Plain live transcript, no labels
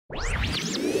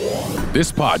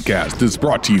This podcast is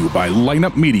brought to you by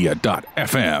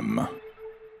lineupmedia.fm.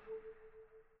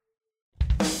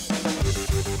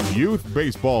 Youth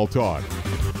Baseball Talk.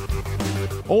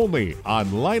 Only on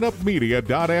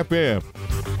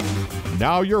lineupmedia.fm.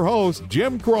 Now your host,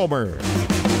 Jim Cromer.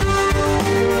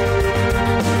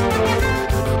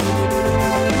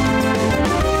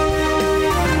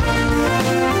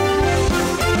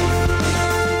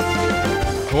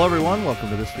 Hello, everyone. Welcome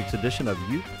to this week's edition of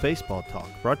Youth Baseball Talk,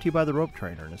 brought to you by The Rope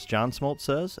Trainer. And as John Smoltz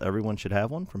says, everyone should have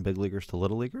one, from big leaguers to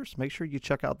little leaguers. Make sure you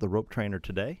check out The Rope Trainer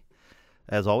today.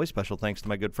 As always, special thanks to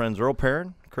my good friends Earl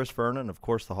Perrin, Chris Vernon, and of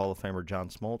course the Hall of Famer John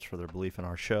Smoltz for their belief in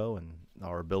our show and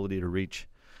our ability to reach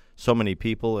so many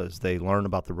people as they learn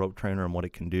about The Rope Trainer and what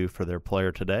it can do for their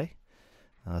player today.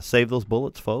 Save those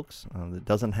bullets, folks. It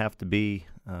doesn't have to be,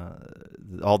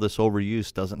 all this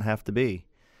overuse doesn't have to be.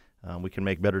 We can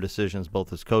make better decisions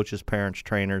both as coaches, parents,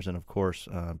 trainers, and, of course,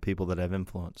 people that have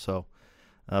influence. So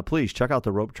please check out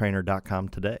theropetrainer.com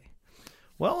today.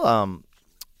 Well, I'm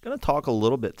going to talk a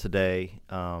little bit today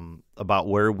about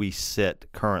where we sit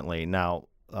currently. Now,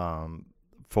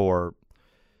 for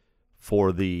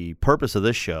the purpose of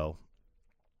this show,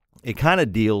 it kind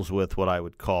of deals with what I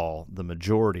would call the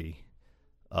majority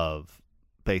of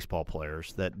baseball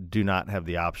players that do not have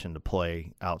the option to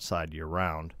play outside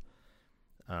year-round.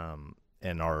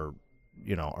 And are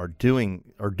doing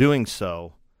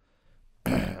so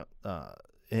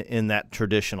in that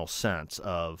traditional sense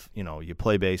of, you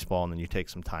play baseball and then you take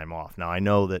some time off. Now, I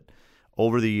know that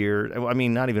over the years, I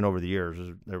mean, not even over the years,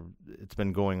 it's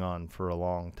been going on for a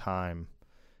long time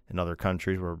in other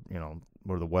countries where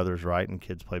the weather's right and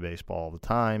kids play baseball all the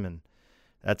time. And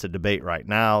that's a debate right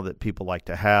now that people like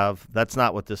to have. That's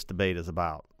not what this debate is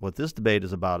about. What this debate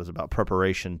is about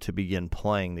preparation to begin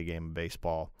playing the game of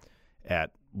baseball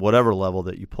at whatever level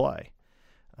that you play.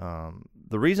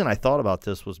 The reason I thought about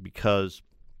this was because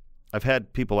I've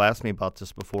had people ask me about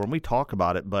this before, and we talk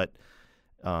about it, but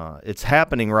it's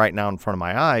happening right now in front of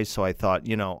my eyes. So I thought,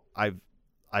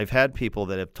 I've had people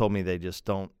that have told me they just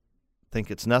don't think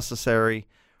it's necessary,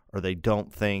 or they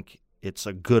don't think it's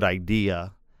a good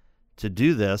idea to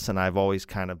do this, and I've always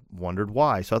kind of wondered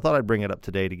why. So I thought I'd bring it up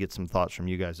today to get some thoughts from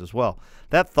you guys as well.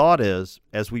 That thought is,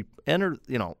 as we enter,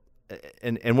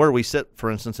 and where we sit, for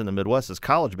instance, in the Midwest, is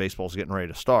college baseball is getting ready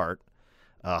to start.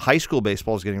 High school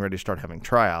baseball is getting ready to start having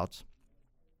tryouts.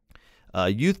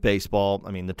 Youth baseball,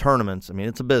 the tournaments,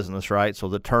 it's a business, right? So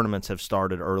the tournaments have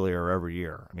started earlier every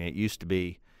year. It used to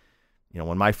be,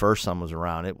 when my first son was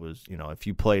around, it was, if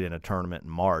you played in a tournament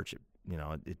in March,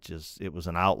 it was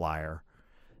an outlier.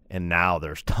 And now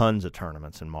there's tons of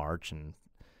tournaments in March, and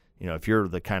if you're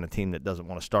the kind of team that doesn't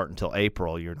want to start until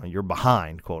April, you're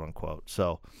behind, quote unquote.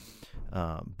 So,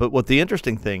 but what the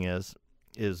interesting thing is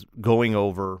going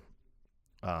over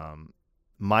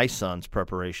my son's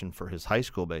preparation for his high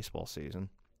school baseball season.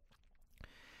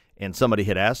 And somebody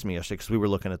had asked me yesterday, because we were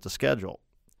looking at the schedule,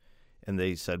 and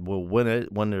they said, "Well, when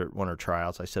are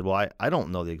tryouts?" I said, "Well, I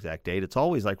don't know the exact date. It's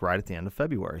always like right at the end of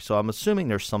February." So I'm assuming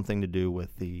there's something to do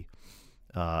with the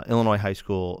Illinois High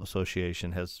School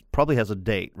Association probably has a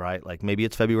date, right? Like maybe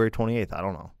it's February 28th. I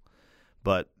don't know.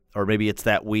 Or maybe it's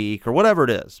that week or whatever it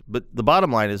is. But the bottom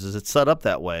line is it's set up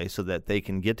that way so that they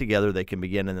can get together, they can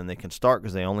begin, and then they can start,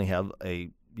 because they only have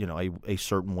a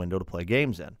certain window to play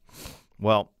games in.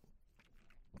 Well,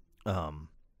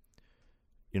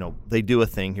 they do a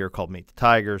thing here called Meet the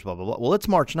Tigers, blah, blah, blah. Well, it's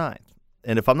March 9th.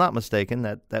 And if I'm not mistaken,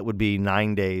 that would be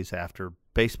 9 days after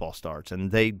baseball starts,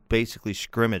 and they basically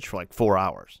scrimmage for like 4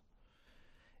 hours.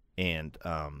 And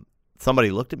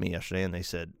somebody looked at me yesterday and they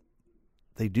said,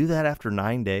 "They do that after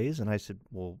 9 days?" And I said,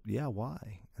 "Well, yeah,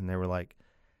 why?" And they were like,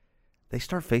 "They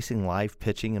start facing live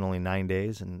pitching in only 9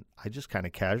 days." And I just kind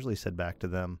of casually said back to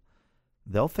them,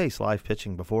 "They'll face live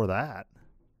pitching before that."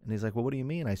 And he's like, "Well, what do you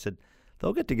mean?" I said,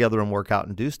 "They'll get together and work out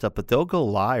and do stuff, but they'll go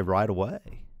live right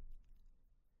away."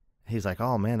 He's like,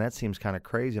 "Oh, man, that seems kind of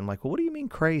crazy." I'm like, "Well, what do you mean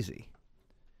crazy?"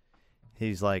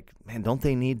 He's like, "Man, don't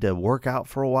they need to work out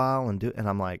for a while and do?" And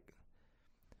I'm like,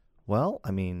 "Well,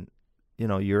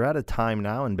 you're at a time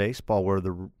now in baseball where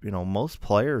most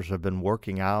players have been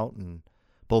working out, and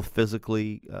both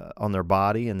physically on their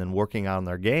body and then working out on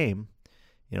their game.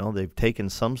 They've taken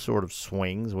some sort of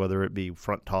swings, whether it be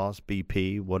front toss,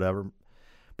 BP, whatever."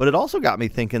 But it also got me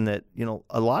thinking that,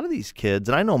 a lot of these kids,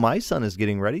 and I know my son is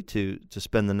getting ready to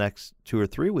spend the next 2 or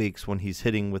 3 weeks when he's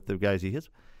hitting with the guys he hits,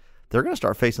 they're going to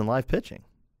start facing live pitching.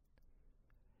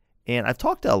 And I've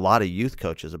talked to a lot of youth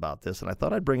coaches about this, and I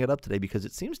thought I'd bring it up today because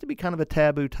it seems to be kind of a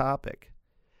taboo topic.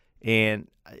 And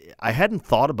I hadn't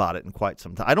thought about it in quite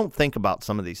some time. I don't think about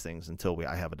some of these things until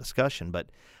I have a discussion, but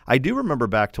I do remember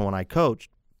back to when I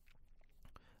coached,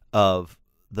 of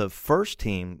the first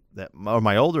team or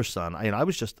my older son.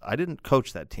 I didn't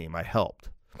coach that team. I helped.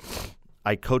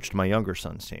 I coached my younger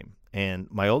son's team, and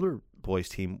my older boys'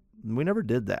 team. We never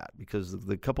did that because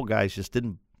the couple guys just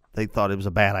didn't. They thought it was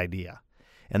a bad idea,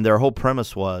 and their whole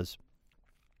premise was,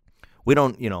 we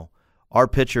don't. Our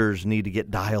pitchers need to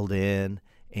get dialed in,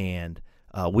 and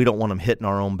we don't want them hitting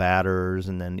our own batters.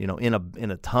 And then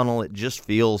in a tunnel, it just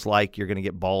feels like you're going to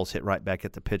get balls hit right back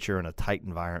at the pitcher in a tight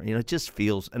environment. It just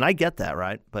feels, and I get that,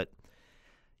 right? But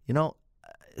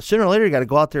sooner or later, you got to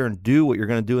go out there and do what you're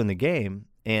going to do in the game.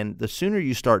 And the sooner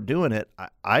you start doing it,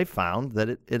 I found that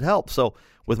it helps. So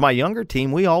with my younger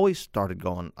team, we always started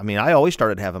going. I always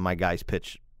started having my guys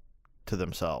pitch to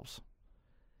themselves.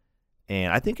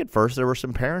 And I think at first there were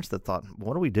some parents that thought,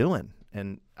 what are we doing?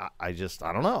 And I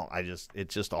don't know.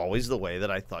 It's just always the way that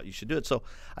I thought you should do it. So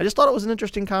I just thought it was an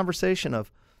interesting conversation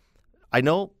of, I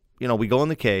know, we go in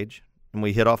the cage and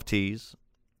we hit off tees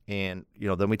and,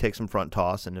 then we take some front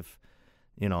toss. And if,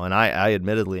 and I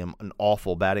admittedly am an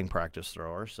awful batting practice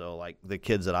thrower. So like the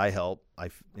kids that I help, I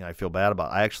feel bad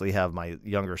about. I actually have my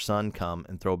younger son come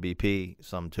and throw BP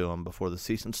some to him before the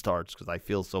season starts because I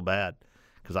feel so bad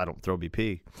because I don't throw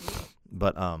BP.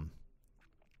 But,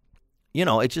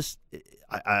 it just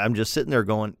I'm just sitting there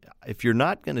going, if you're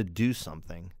not going to do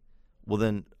something, well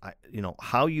then,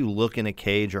 how you look in a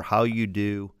cage or how you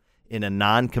do in a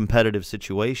non-competitive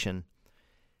situation,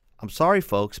 I'm sorry,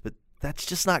 folks, but that's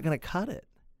just not going to cut it.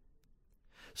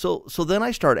 So then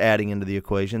I start adding into the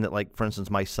equation that, like, for instance,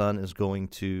 my son is going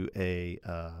to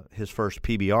his first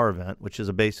PBR event, which is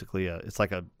it's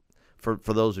like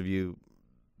for those of you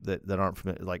that aren't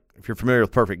familiar, like if you're familiar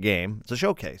with Perfect Game, it's a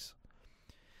showcase.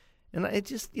 And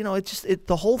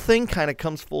the whole thing kind of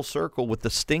comes full circle with the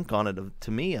stink on it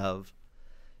to me of,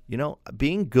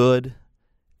 being good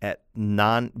in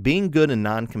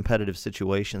non-competitive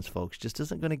situations, folks, just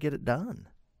isn't going to get it done.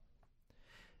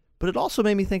 But it also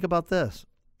made me think about this.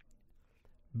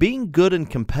 Being good in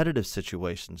competitive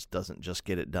situations doesn't just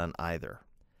get it done either.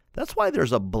 That's why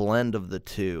there's a blend of the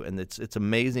two, and it's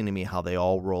amazing to me how they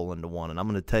all roll into one. And I'm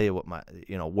going to tell you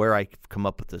what where I come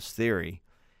up with this theory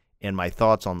and my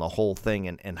thoughts on the whole thing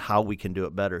and how we can do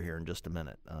it better here in just a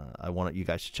minute. I want you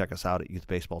guys to check us out at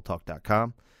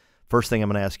youthbaseballtalk.com. First thing I'm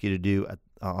going to ask you to do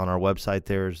on our website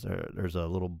there's a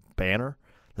little banner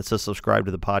that says subscribe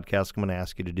to the podcast. I'm going to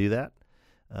ask you to do that.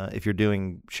 If you're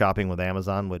doing shopping with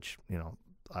Amazon, which,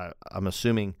 I'm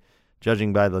assuming,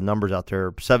 judging by the numbers out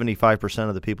there, 75%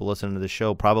 of the people listening to this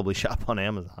show probably shop on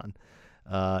Amazon.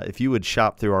 If you would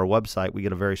shop through our website, we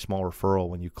get a very small referral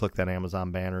when you click that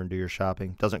Amazon banner and do your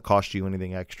shopping. It doesn't cost you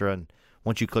anything extra. And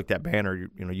once you click that banner,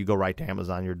 you go right to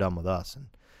Amazon, you're done with us. And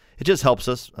it just helps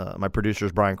us. My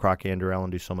producers, Brian Crock, Andrew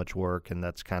Allen, do so much work, and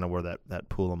that's kind of where that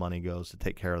pool of money goes to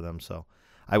take care of them. So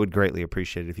I would greatly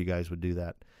appreciate it if you guys would do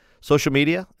that. Social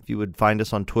media, if you would find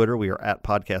us on Twitter, we are at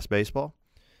Podcast Baseball.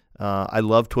 I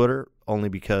love Twitter only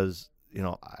because,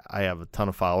 I have a ton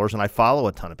of followers and I follow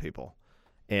a ton of people.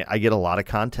 And I get a lot of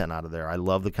content out of there. I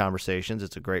love the conversations.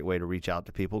 It's a great way to reach out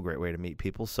to people, great way to meet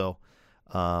people. So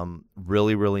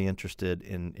really, really interested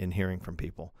in hearing from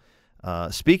people.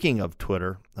 Speaking of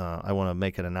Twitter, I want to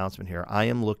make an announcement here. I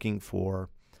am looking for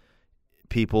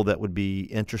people that would be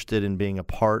interested in being a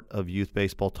part of Youth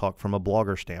Baseball Talk from a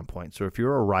blogger standpoint. So if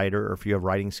you're a writer or if you have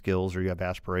writing skills or you have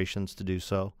aspirations to do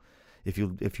so, if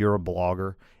you're a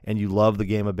blogger and you love the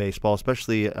game of baseball,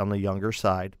 especially on the younger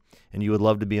side, and you would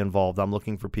love to be involved, I'm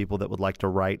looking for people that would like to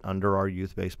write under our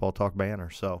Youth Baseball Talk banner.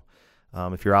 So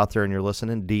if you're out there and you're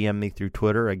listening, DM me through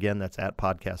Twitter. Again, that's at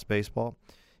Podcast Baseball.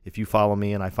 If you follow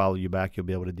me and I follow you back, you'll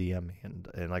be able to DM me.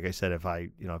 And like I said,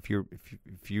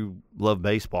 if you love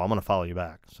baseball, I'm going to follow you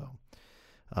back. So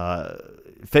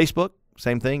Facebook,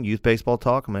 same thing, Youth Baseball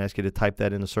Talk. I'm going to ask you to type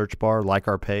that in the search bar, like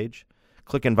our page.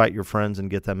 Click invite your friends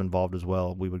and get them involved as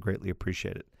well. We would greatly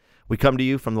appreciate it. We come to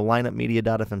you from the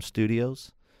lineupmedia.fm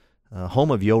studios,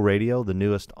 home of Yo Radio, the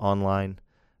newest online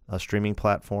streaming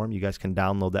platform. You guys can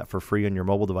download that for free on your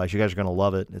mobile device. You guys are going to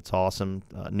love it. It's awesome.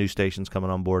 New stations coming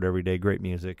on board every day. Great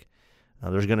music.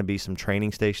 There's going to be some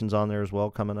training stations on there as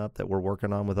well coming up that we're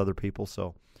working on with other people.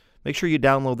 So make sure you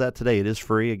download that today. It is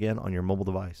free, again, on your mobile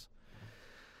device.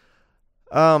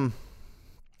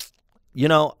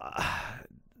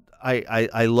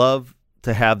 I love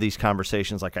to have these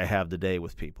conversations like I have today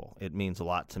with people. It means a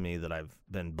lot to me that I've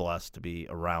been blessed to be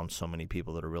around so many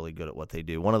people that are really good at what they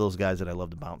do. One of those guys that I love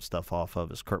to bounce stuff off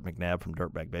of is Kurt McNabb from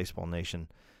Dirtbag Baseball Nation.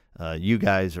 You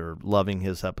guys are loving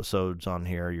his episodes on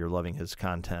here. You're loving his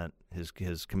content,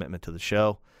 his commitment to the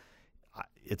show.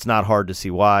 It's not hard to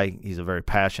see why. He's a very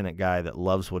passionate guy that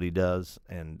loves what he does.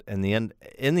 And in the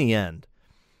end,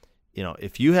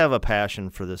 if you have a passion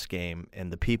for this game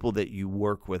and the people that you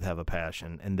work with have a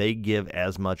passion and they give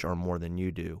as much or more than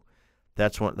you do,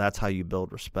 that's how you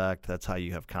build respect. That's how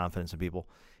you have confidence in people.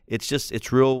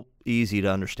 It's real easy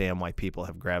to understand why people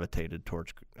have gravitated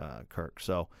towards Kirk.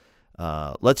 So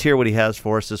let's hear what he has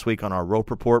for us this week on our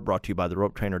Rope Report, brought to you by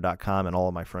theropetrainer.com and all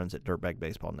of my friends at Dirtbag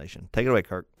Baseball Nation. Take it away,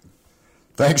 Kirk.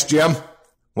 Thanks, Jim.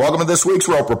 Welcome to this week's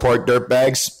Rope Report,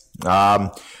 Dirtbags.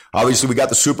 Obviously, we got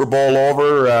the Super Bowl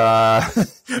over.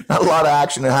 Not a lot of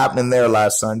action happening there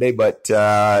last Sunday, but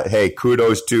hey,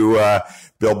 kudos to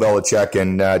Bill Belichick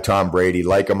and Tom Brady.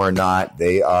 Like them or not,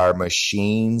 they are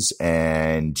machines,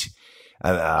 and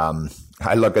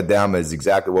I look at them as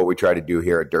exactly what we try to do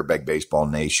here at Dirtbag Baseball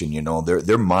Nation.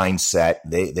 Their mindset,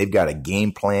 they've got a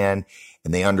game plan,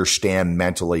 and they understand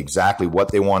mentally exactly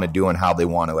what they want to do and how they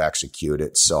want to execute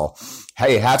it. So,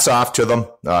 hey, hats off to them.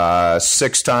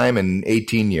 6th time in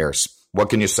 18 years.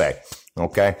 What can you say?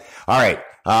 Okay. All right.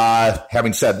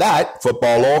 Having said that,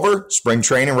 football over, spring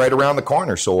training right around the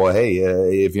corner. So, hey,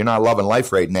 if you're not loving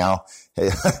life right now,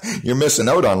 you're missing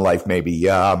out on life maybe.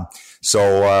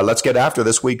 So let's get after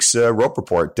this week's Rope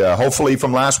Report. Hopefully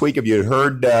from last week, if you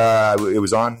heard, it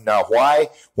was on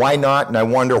why not, and I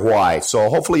wonder why. So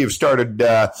hopefully you've started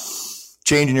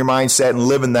changing your mindset and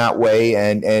living that way,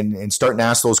 and starting to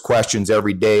ask those questions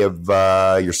every day of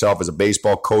yourself as a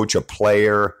baseball coach, a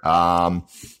player,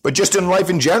 but just in life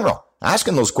in general,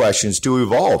 asking those questions to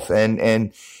evolve.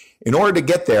 And in order to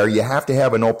get there, you have to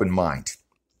have an open mind.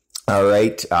 All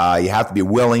right, you have to be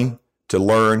willing to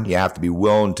learn. You have to be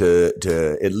willing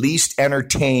to at least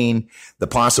entertain the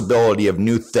possibility of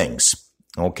new things.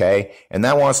 Okay. And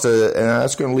that's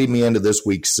going to lead me into this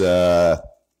week's,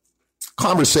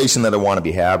 conversation that I want to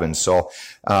be having. So,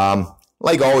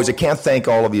 like always, I can't thank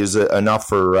all of you enough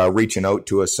for reaching out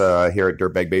to us here at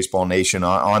Dirtbag Baseball Nation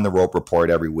on the Rope Report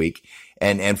every week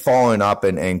and following up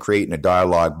and creating a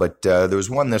dialogue. But there was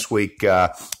one this week.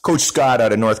 Coach Scott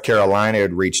out of North Carolina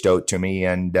had reached out to me,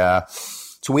 and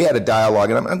so we had a dialogue,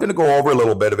 and I'm going to go over a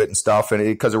little bit of it and stuff, and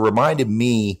because it reminded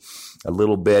me a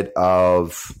little bit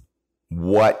of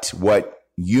what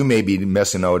you may be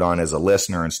missing out on as a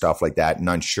listener and stuff like that, and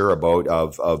unsure about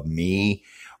of me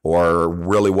or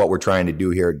really what we're trying to do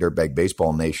here at Dirtbag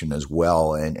Baseball Nation as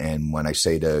well. And when I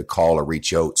say to call or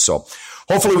reach out, so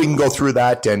hopefully we can go through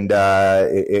that, and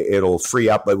it'll free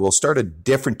up. But we'll start a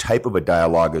different type of a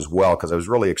dialogue as well, because I was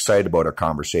really excited about our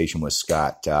conversation with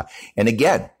Scott. And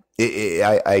again,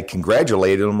 I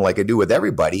congratulated him, like I do with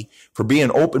everybody, for being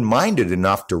open-minded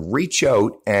enough to reach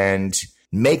out and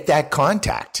make that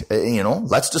contact.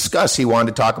 Let's discuss. He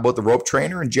wanted to talk about the rope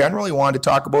trainer in general. He wanted to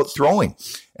talk about throwing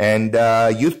and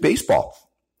youth baseball.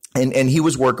 And he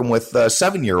was working with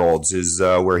 7-year-olds is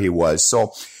where he was.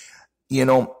 So,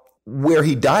 where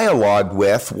he dialogued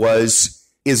with was,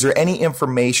 is there any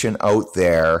information out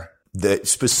there that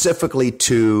specifically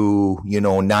to,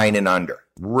 9 and under,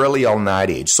 really on that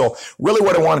age? So really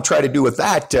what I want to try to do with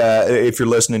that, if you're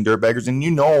listening, Dirtbaggers, and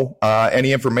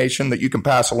any information that you can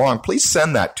pass along, please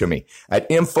send that to me at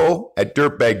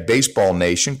info@Dirtbag Baseball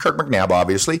Nation, Kirk McNabb,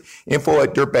 obviously,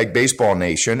 info@Dirtbag Baseball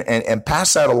Nation, and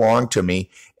pass that along to me.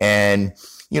 And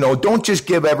don't just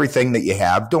give everything that you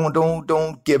have.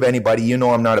 Don't give anybody.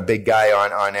 I'm not a big guy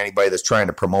on anybody that's trying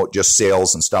to promote just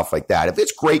sales and stuff like that. If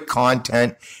it's great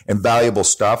content and valuable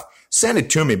stuff, send it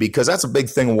to me, because that's a big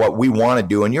thing of what we want to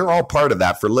do. And you're all part of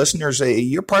that. For listeners,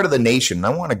 you're part of the nation.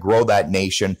 I want to grow that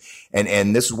nation.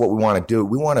 And this is what we want to do.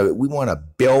 We want to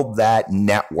build that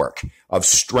network of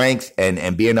strength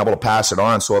and being able to pass it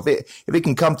on. So if it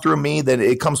can come through me, then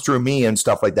it comes through me and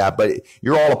stuff like that. But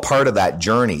you're all a part of that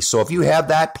journey. So if you have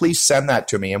that, please send that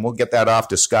to me, and we'll get that off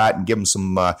to Scott and give him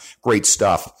some great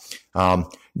stuff.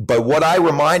 But what I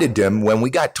reminded him when we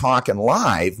got talking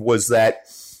live was that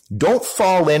don't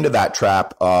fall into that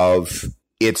trap of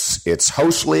it's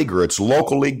house league or it's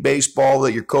local league baseball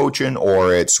that you're coaching,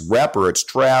 or it's rep or it's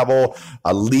travel,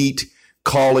 elite,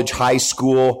 college, high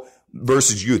school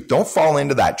versus youth. Don't fall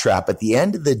into that trap. At the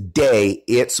end of the day,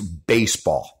 it's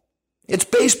baseball. It's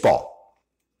baseball.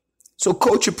 So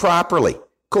coach it properly,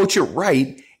 coach it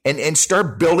right, and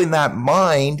start building that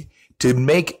mind to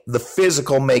make the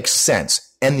physical make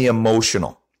sense and the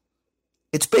emotional.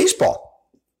 It's baseball.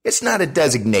 It's not a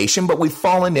designation, but we've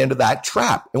fallen into that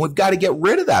trap, and we've got to get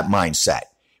rid of that mindset.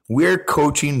 We're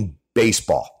coaching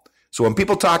baseball. So when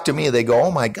people talk to me, they go,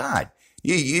 "Oh my God,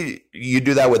 you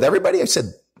do that with everybody?" I said,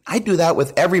 I do that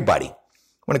with everybody.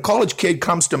 When a college kid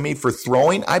comes to me for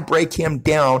throwing, I break him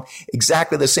down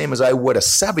exactly the same as I would a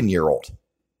 7-year-old.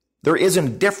 There isn't a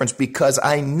difference, because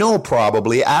I know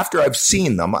probably after I've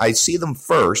seen them, I see them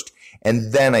first,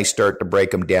 And then I start to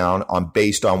break them down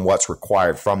based on what's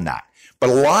required from that. But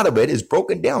a lot of it is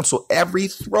broken down. So every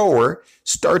thrower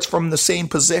starts from the same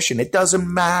position. It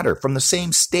doesn't matter, from the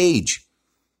same stage.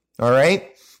 All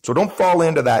right? So don't fall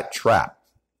into that trap.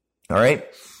 All right?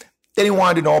 Then he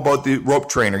wanted to know about the rope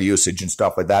trainer usage and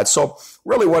stuff like that. So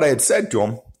really what I had said to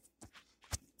him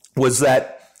was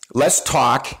that let's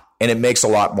talk, and it makes a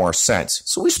lot more sense.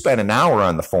 So we spent an hour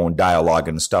on the phone dialoguing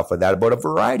and stuff like that about a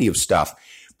variety of stuff.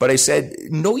 But I said,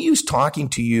 no use talking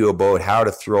to you about how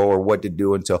to throw or what to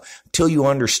do until you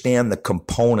understand the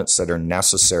components that are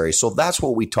necessary. So that's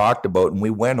what we talked about, and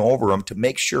we went over them to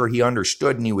make sure he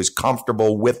understood and he was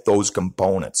comfortable with those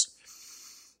components.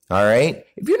 All right?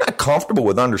 If you're not comfortable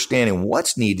with understanding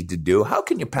what's needed to do, how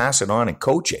can you pass it on and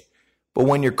coach it? But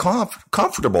when you're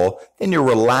comfortable, then you're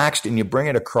relaxed and you bring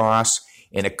it across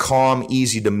in a calm,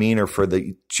 easy demeanor for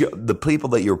the people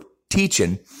that you're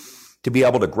teaching to be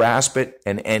able to grasp it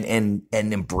and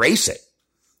embrace it.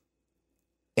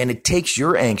 And it takes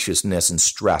your anxiousness and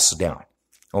stress down.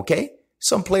 Okay?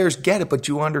 Some players get it, but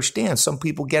you understand. Some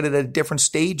people get it at different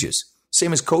stages.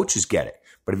 Same as coaches get it.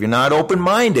 But if you're not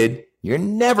open-minded, you're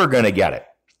never going to get it.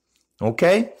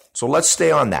 Okay? So let's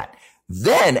stay on that.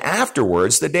 Then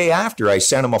afterwards, the day after, I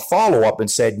sent him a follow-up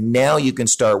and said, now you can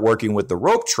start working with the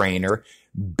rope trainer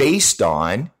based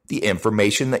on the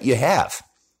information that you have.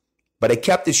 But I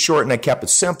kept it short and I kept it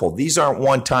simple. These aren't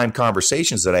one-time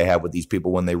conversations that I have with these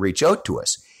people when they reach out to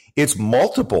us. It's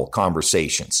multiple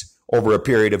conversations over a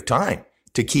period of time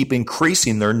to keep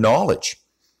increasing their knowledge.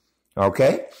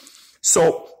 Okay?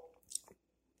 So,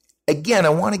 again, I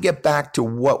want to get back to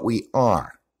what we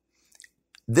are.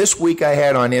 This week I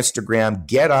had on Instagram,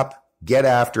 get up, get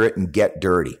after it, and get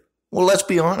dirty. Well, let's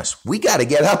be honest. We got to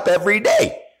get up every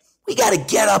day. We got to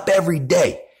get up every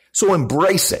day. So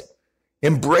embrace it.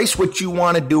 Embrace what you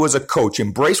want to do as a coach.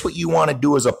 Embrace what you want to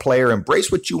do as a player.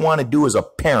 Embrace what you want to do as a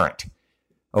parent.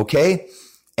 Okay?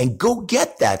 And go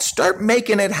get that. Start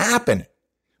making it happen.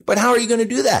 But how are you going to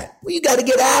do that? Well, you got to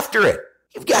get after it.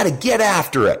 You've got to get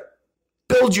after it.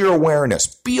 Build your awareness.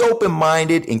 Be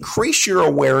open-minded. Increase your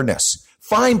awareness.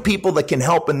 Find people that can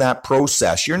help in that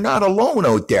process. You're not alone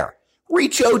out there.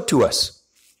 Reach out to us.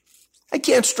 I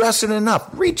can't stress it enough.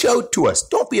 Reach out to us.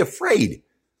 Don't be afraid.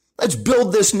 Let's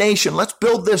build this nation. Let's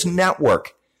build this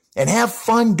network and have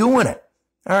fun doing it.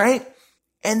 All right?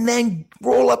 And then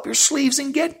roll up your sleeves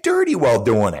and get dirty while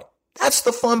doing it. That's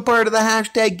the fun part of the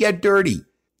hashtag Get Dirty.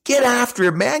 Get after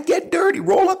it, man. Get dirty.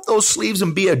 Roll up those sleeves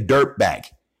and be a dirtbag.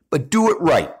 But do it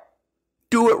right.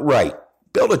 Do it right.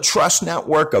 Build a trust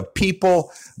network of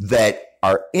people that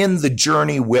are in the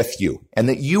journey with you and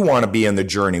that you want to be in the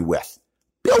journey with.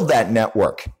 Build that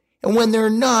network. And when they're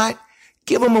not,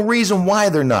 give them a reason why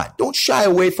they're not. Don't shy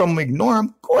away from them, ignore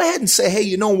them. Go ahead and say, hey,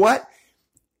 you know what?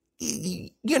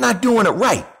 You're not doing it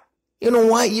right. You know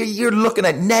what? You're looking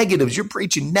at negatives. You're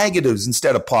preaching negatives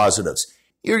instead of positives.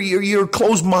 You're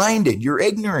closed-minded. You're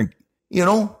ignorant. You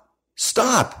know,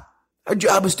 stop. Our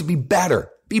job is to be better.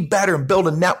 Be better and build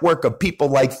a network of people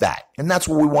like that. And that's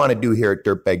what we want to do here at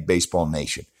Dirtbag Baseball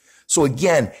Nation. So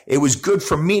again, it was good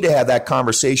for me to have that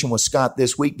conversation with Scott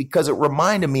this week because it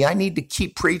reminded me I need to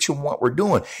keep preaching what we're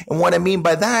doing. And what I mean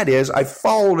by that is I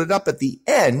followed it up at the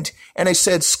end and I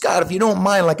said, Scott, if you don't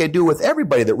mind, like I do with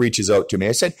everybody that reaches out to me,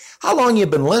 I said, how long you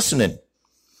been listening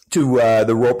to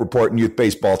the Rope Report and Youth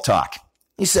Baseball Talk?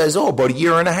 He says, about a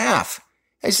year and a half.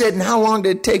 I said, and how long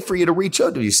did it take for you to reach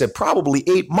out to me? He said, probably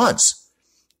 8 months.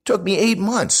 It took me 8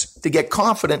 months to get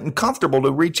confident and comfortable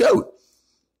to reach out.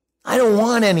 I don't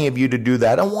want any of you to do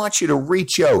that. I want you to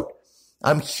reach out.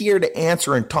 I'm here to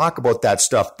answer and talk about that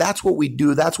stuff. That's what we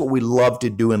do. That's what we love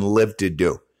to do and live to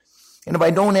do. And if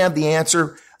I don't have the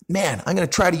answer, man, I'm going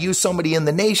to try to use somebody in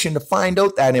the nation to find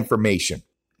out that information.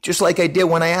 Just like I did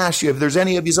when I asked you, if there's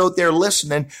any of you out there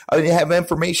listening, I have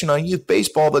information on youth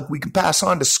baseball that we can pass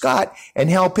on to Scott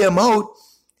and help him out.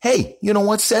 Hey, you know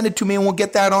what? Send it to me and we'll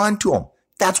get that on to him.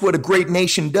 That's what a great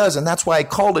nation does, and that's why I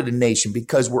called it a nation,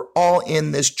 because we're all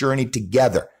in this journey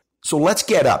together. So let's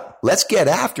get up, let's get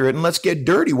after it, and let's get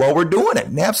dirty while we're doing it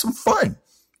and have some fun.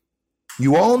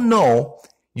 You all know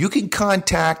you can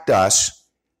contact us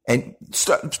and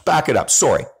back it up.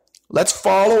 Sorry. Let's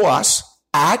follow us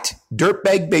at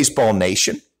Dirtbag Baseball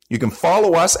Nation. You can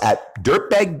follow us at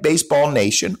Dirtbag Baseball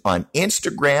Nation on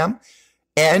Instagram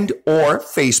and or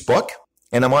Facebook.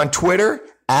 And I'm on Twitter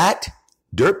at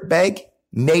Dirtbag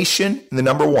Nation and the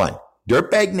number 1.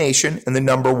 Dirtbag Nation and the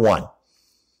number 1. All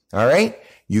right?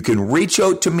 You can reach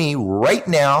out to me right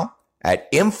now at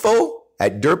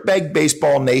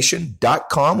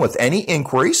info@dirtbagbaseballnation.com with any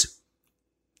inquiries.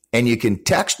 And you can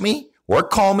text me or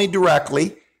call me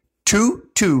directly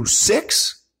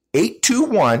 226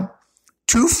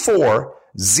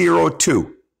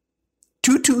 226-821-2402.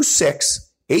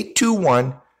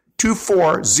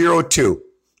 226-821-2402.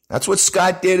 That's what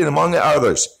Scott did, and among the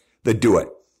others that do it.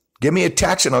 Give me a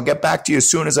text, and I'll get back to you as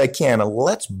soon as I can. And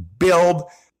let's build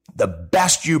the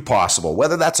best you possible,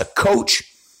 whether that's a coach,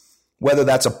 whether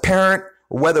that's a parent,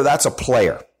 or whether that's a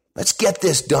player. Let's get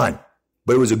this done.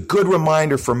 But it was a good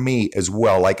reminder for me as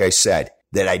well, like I said,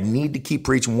 that I need to keep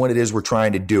preaching what it is we're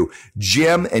trying to do.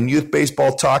 Jim and Youth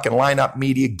Baseball Talk and Lineup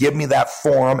Media give me that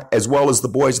forum, as well as the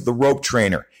boys at the Rope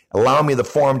Trainer. Allow me the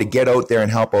forum to get out there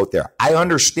and help out there. I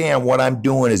understand what I'm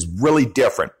doing is really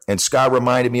different. And Scott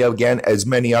reminded me of, again, as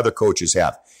many other coaches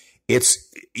have.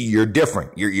 You're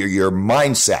different. Your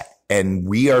mindset. And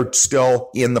we are still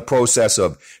in the process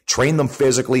of train them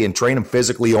physically and train them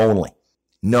physically only.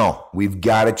 No, we've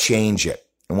got to change it.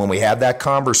 And when we have that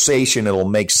conversation, it'll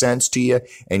make sense to you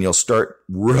and you'll start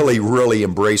really, really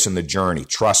embracing the journey.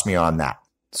 Trust me on that.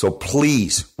 So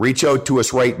please reach out to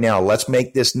us right now. Let's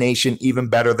make this nation even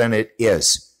better than it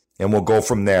is. And we'll go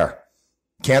from there.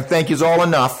 Can't thank you all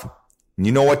enough.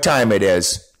 You know what time it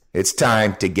is. It's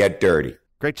time to get dirty.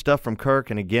 Great stuff from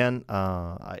Kirk. And again,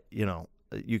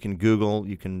 you can Google,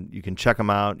 you can check him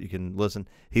out, you can listen.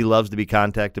 He loves to be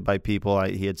contacted by people.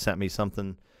 He had sent me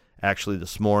something actually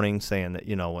this morning saying that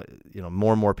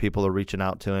more and more people are reaching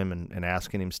out to him and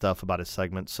asking him stuff about his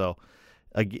segment. So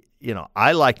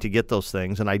I like to get those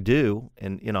things, and I do.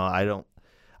 And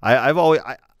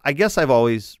I guess I've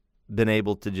always been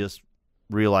able to just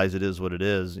realize it is what it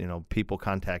is. People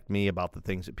contact me about the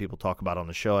things that people talk about on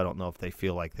the show. I don't know if they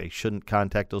feel like they shouldn't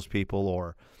contact those people,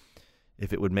 or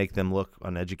if it would make them look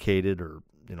uneducated, or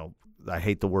I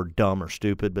hate the word dumb or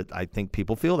stupid, but I think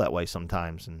people feel that way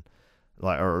sometimes,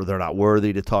 or they're not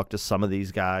worthy to talk to some of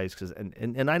these guys,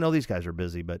 and I know these guys are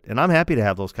busy, and I'm happy to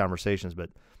have those conversations, but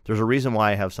there's a reason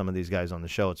why I have some of these guys on the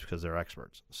show. It's because they're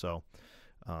experts. So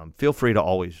feel free to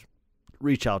always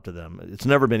reach out to them. It's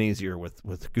never been easier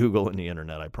with Google and the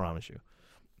internet, I promise you.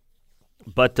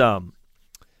 But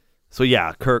so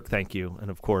yeah, Kirk, thank you,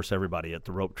 and of course everybody at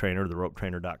the Rope Trainer,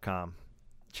 theropetrainer.com.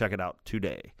 Check it out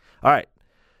today. All right.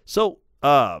 So,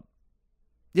 the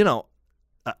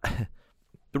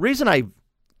reason I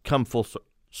come full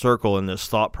circle in this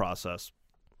thought process,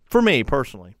 for me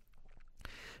personally,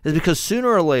 is because sooner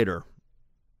or later,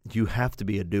 you have to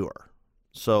be a doer.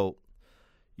 So,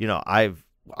 I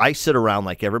sit around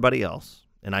like everybody else,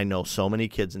 and I know so many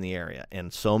kids in the area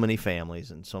and so many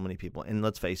families and so many people. And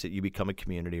let's face it, you become a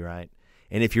community, right?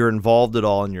 And if you're involved at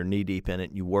all and you're knee-deep in it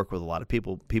and you work with a lot of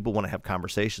people want to have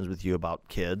conversations with you about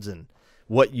kids and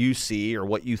what you see or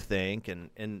what you think,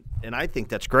 and I think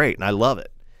that's great, and I love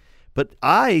it. But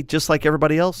I, just like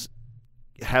everybody else,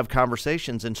 have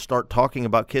conversations and start talking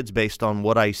about kids based on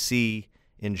what I see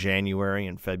in January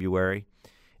and February.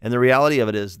 And the reality of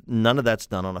it is none of that's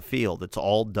done on a field. It's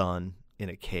all done in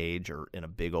a cage or in a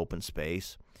big open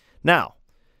space. Now,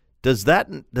 does that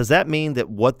mean that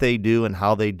what they do and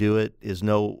how they do it is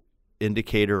no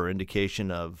indicator or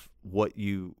indication of what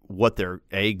they're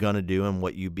going to do and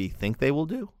what you think they will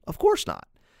do? Of course not.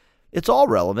 It's all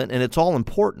relevant and it's all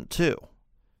important too.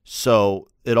 So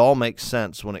it all makes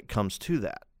sense when it comes to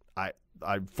that. I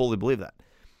fully believe that.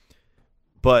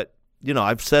 But,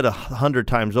 I've said 100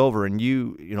 times over, and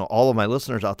all of my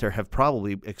listeners out there have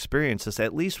probably experienced this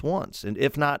at least once, and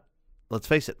if not, let's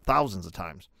face it, thousands of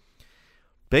times.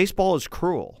 Baseball is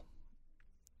cruel,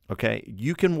 okay?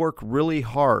 You can work really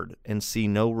hard and see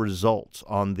no results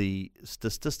on the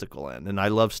statistical end. And I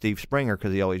love Steve Springer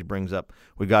because he always brings up,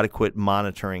 we got to quit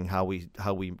monitoring how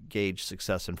we gauge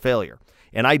success and failure.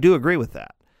 And I do agree with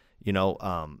that.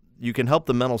 You can help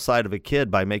the mental side of a kid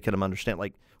by making them understand,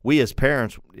 like we as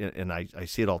parents, and I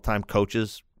see it all the time,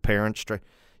 coaches, parents,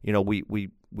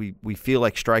 we feel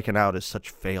like striking out is such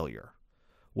failure.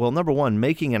 Well, number one,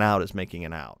 making an out is making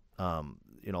an out.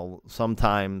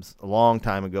 Sometimes a long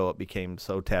time ago it became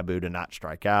so taboo to not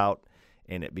strike out,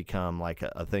 and it become like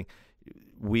a thing.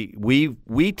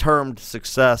 We termed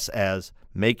success as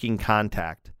making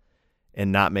contact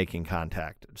and not making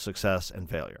contact, success and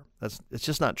failure. It's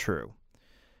just not true.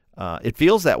 It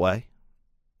feels that way,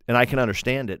 and I can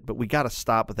understand it, but we got to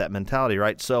stop with that mentality,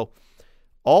 right? So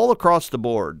all across the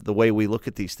board, the way we look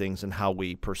at these things and how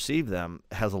we perceive them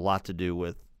has a lot to do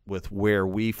with where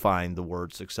we find the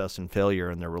word success and failure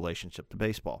in their relationship to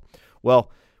baseball.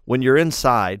 Well, when you're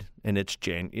inside and it's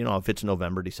if it's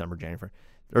November, December, January,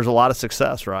 there's a lot of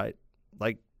success, right?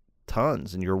 Like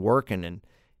tons, and you're working,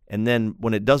 and then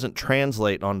when it doesn't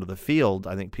translate onto the field,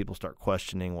 I think people start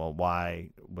questioning, well,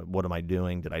 why? What am I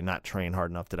doing? Did I not train hard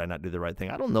enough? Did I not do the right thing?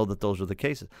 I don't know that those are the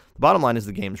cases. The bottom line is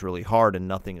the game's really hard, and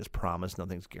nothing is promised,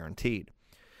 nothing's guaranteed.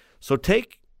 So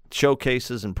take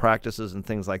showcases and practices and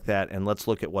things like that, and let's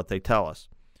look at what they tell us.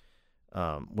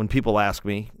 When people ask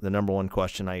me, the number one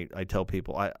question I tell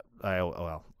people, I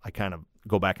kind of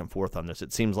go back and forth on this.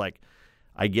 It seems like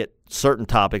I get certain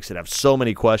topics that have so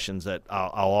many questions that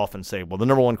I'll often say, well, the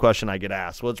number one question I get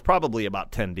asked, well, it's probably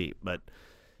about 10 deep, but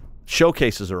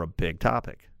showcases are a big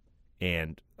topic.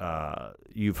 And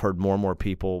you've heard more and more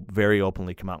people very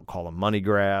openly come out and call them money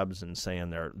grabs and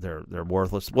saying they're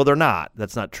worthless. Well, they're not.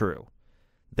 That's not true.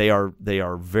 They are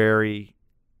very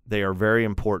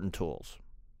important tools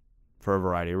for a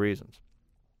variety of reasons.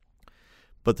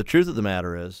 But the truth of the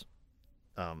matter is,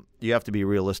 you have to be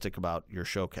realistic about your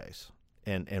showcase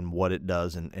and what it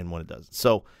does and what it does.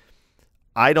 So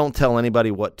I don't tell anybody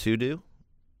what to do.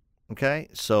 Okay?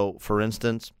 So for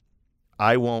instance,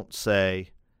 I won't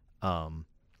say, I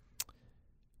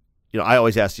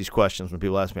always ask these questions when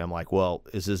people ask me, I'm like, well,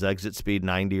 is his exit speed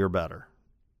 90 or better?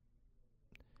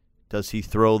 Does he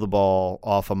throw the ball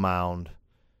off a mound?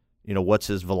 What's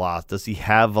his velocity? Does he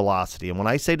have velocity? And when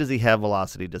I say does he have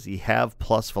velocity, does he have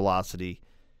plus velocity,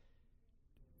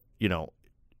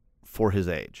 for his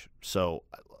age? So,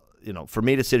 for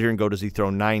me to sit here and go, does he throw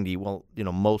 90? Well,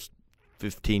 most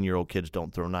 15-year-old kids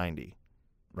don't throw 90,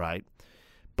 right?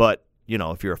 But,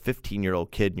 if you're a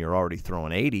 15-year-old kid and you're already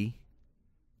throwing 80,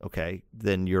 okay,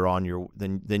 then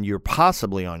you're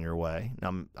possibly on your way.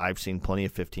 Now, I've seen plenty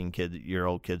of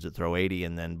 15-year-old kids that throw 80,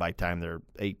 and then by the time they're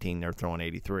 18, they're throwing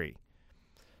 83.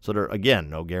 So there, again,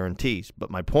 no guarantees.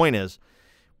 But my point is,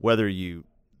 whether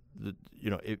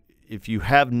if you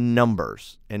have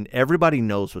numbers, and everybody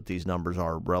knows what these numbers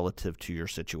are relative to your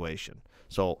situation.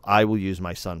 So I will use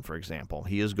my son, for example.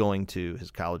 He is going to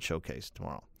his college showcase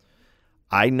tomorrow.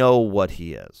 I know what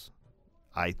he is.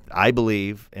 I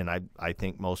believe, and I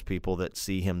think most people that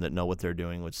see him that know what they're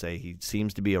doing would say he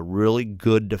seems to be a really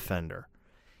good defender.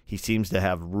 He seems to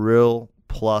have real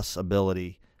plus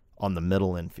ability on the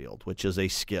middle infield, which is a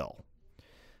skill.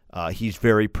 He's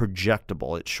very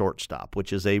projectable at shortstop,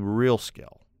 which is a real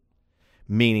skill,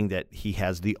 meaning that he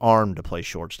has the arm to play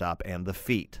shortstop and the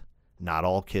feet. Not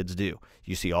all kids do.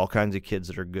 You see all kinds of kids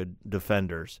that are good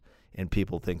defenders, and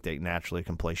people think they naturally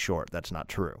can play short. That's not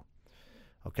true.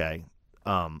 Okay?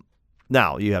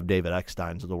 Now, you have David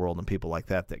Ecksteins of the world and people like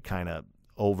that kind of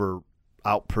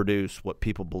outproduce what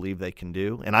people believe they can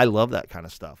do, and I love that kind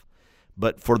of stuff.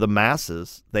 But for the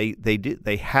masses,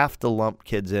 they have to lump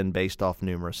kids in based off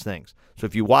numerous things. So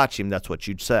if you watch him, that's what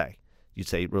you'd say. You'd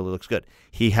say it really looks good.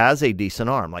 He has a decent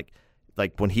arm. Like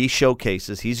when he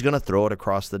showcases, he's going to throw it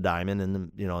across the diamond in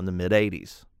the mid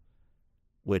 80s,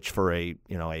 which for a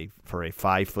 5'10",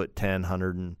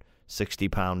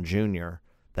 160-pound junior,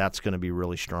 that's going to be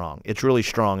really strong. It's really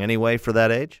strong anyway for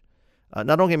that age.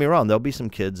 Now, don't get me wrong. There'll be some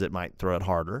kids that might throw it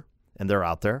harder, and they're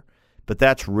out there. But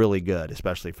that's really good,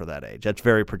 especially for that age. That's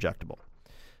very projectable.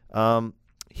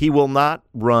 He will not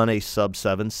run a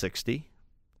sub-760,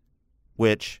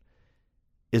 which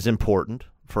is important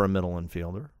for a middle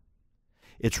infielder.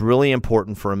 It's really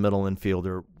important for a middle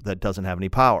infielder that doesn't have any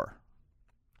power.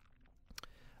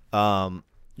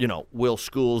 Will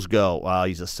Schools go,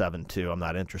 he's a 7.2, I'm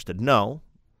not interested? No.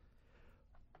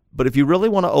 But if you really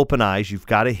want to open eyes, you've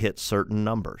got to hit certain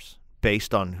numbers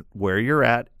based on where you're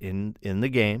at in the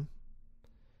game,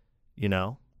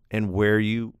 and where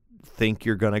you think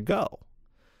you're going to go.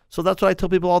 So that's what I tell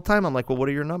people all the time. I'm like, well, what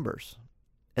are your numbers?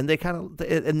 And they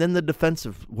and then the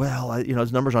defensive,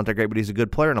 his numbers aren't that great, but he's a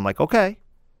good player. And I'm like, okay,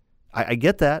 I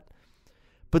get that.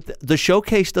 But the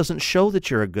showcase doesn't show that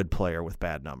you're a good player with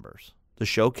bad numbers. The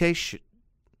showcase,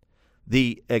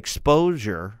 the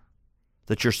exposure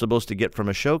that you're supposed to get from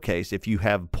a showcase, if you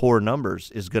have poor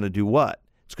numbers, is going to do what?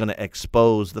 It's going to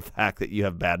expose the fact that you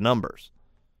have bad numbers.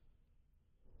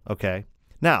 Okay?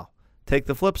 Now, take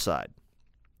the flip side.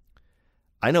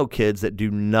 I know kids that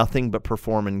do nothing but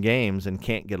perform in games and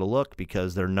can't get a look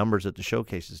because their numbers at the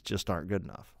showcases just aren't good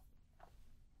enough.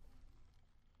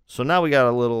 So now we got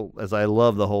a little, as I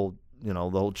love the whole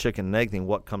chicken and egg thing,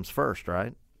 what comes first,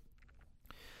 right?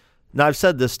 Now, I've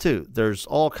said this too. There's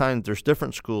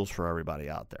different schools for everybody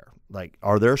out there. Like,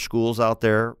 are there schools out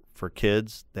there for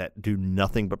kids that do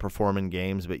nothing but perform in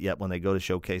games, but yet when they go to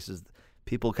showcases,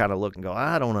 people kind of look and go,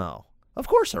 I don't know. Of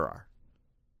course there are.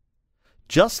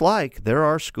 Just like there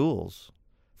are schools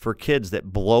for kids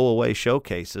that blow away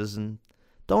showcases and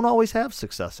don't always have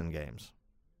success in games.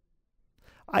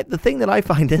 The thing that I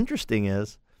find interesting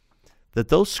is that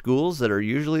those schools that are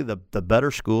usually the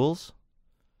better schools,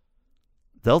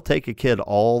 they'll take a kid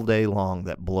all day long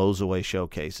that blows away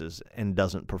showcases and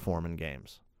doesn't perform in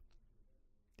games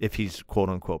if he's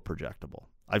quote-unquote projectable.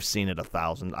 I've seen it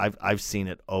 1,000. I've seen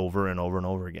it over and over and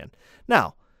over again.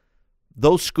 Now,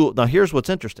 Now here's what's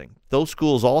interesting. Those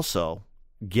schools also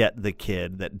get the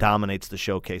kid that dominates the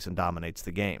showcase and dominates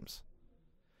the games.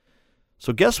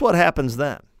 So guess what happens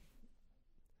then?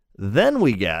 Then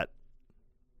we get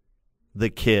the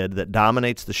kid that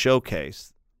dominates the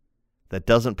showcase, that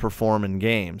doesn't perform in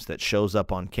games, that shows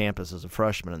up on campus as a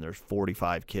freshman, and there's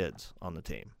 45 kids on the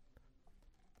team.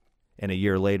 And a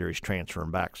year later, he's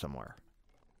transferring back somewhere.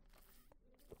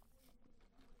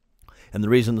 And the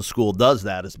reason the school does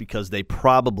that is because they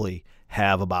probably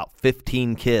have about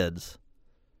 15 kids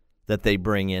that they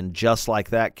bring in just like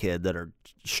that kid that are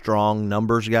strong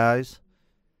numbers guys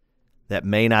that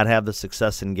may not have the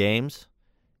success in games,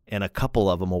 and a couple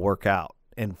of them will work out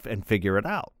and figure it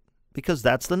out because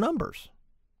that's the numbers.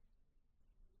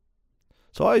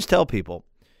 So I always tell people,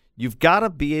 you've got to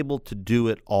be able to do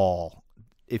it all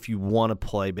if you want to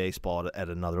play baseball at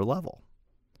another level.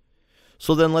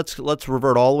 So then let's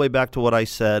revert all the way back to what I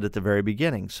said at the very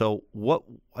beginning. So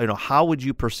how would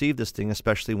you perceive this thing,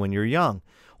 especially when you're young?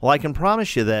 Well, I can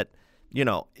promise you that,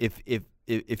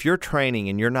 if you're training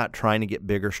and you're not trying to get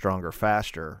bigger, stronger,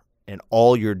 faster, and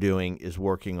all you're doing is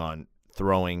working on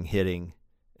throwing, hitting,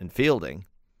 and fielding,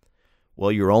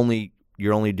 well, you're only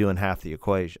doing half the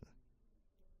equation.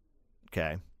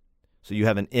 Okay? So you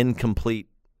have an incomplete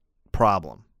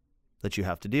problem that you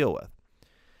have to deal with.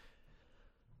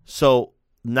 So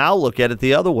now look at it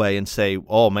the other way and say,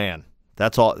 oh, man,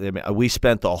 that's all. I mean, we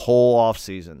spent the whole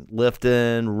offseason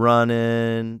lifting,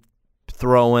 running,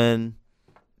 throwing,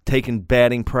 taking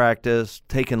batting practice,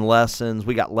 taking lessons.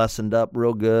 We got lessoned up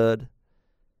real good,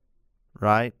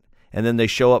 right? And then they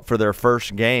show up for their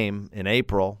first game in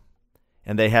April,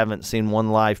 and they haven't seen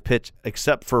one live pitch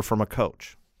except for from a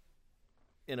coach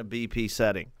in a BP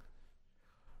setting.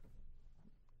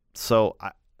 So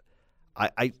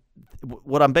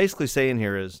what I'm basically saying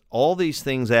here is all these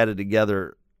things added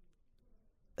together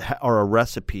are a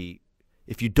recipe.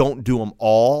 If you don't do them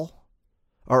all,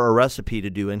 are a recipe to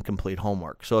do incomplete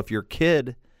homework. So if your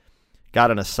kid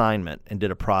got an assignment and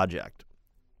did a project,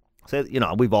 say,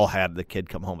 we've all had the kid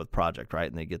come home with a project, right?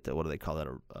 And they get what do they call that,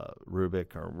 a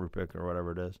Rubik or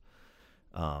whatever it is.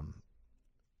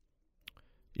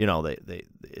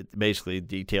 It basically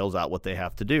details out what they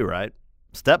have to do, right?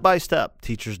 Step by step,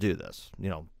 teachers do this.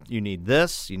 You need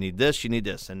this, you need this, you need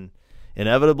this, and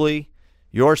inevitably,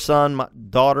 your son,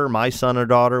 my son or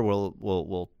daughter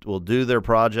will do their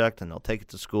project, and they'll take it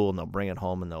to school, and they'll bring it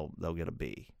home, and they'll get a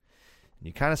B. And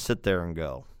you kind of sit there and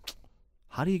go,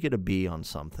 how do you get a B on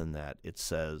something that it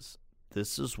says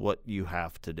this is what you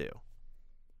have to do?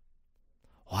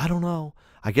 Well, I don't know.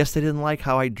 I guess they didn't like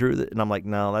how I drew that. And I'm like,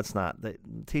 no, that's not.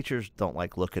 Teachers don't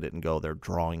look at it and go, their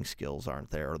drawing skills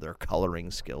aren't there, or their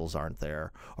coloring skills aren't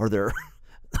there, or their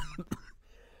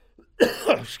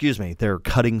their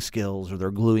cutting skills or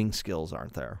their gluing skills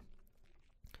aren't there.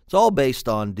 It's all based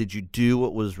on, did you do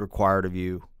what was required of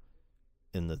you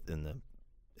in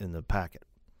the packet?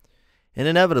 And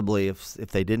inevitably, if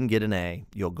they didn't get an A,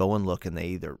 you'll go and look, and they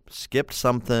either skipped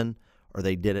something or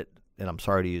they did it, and I'm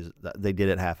sorry to use it, they did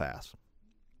it half-ass.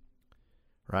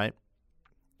 Right?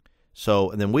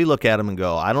 So, and then we look at them and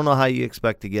go, I don't know how you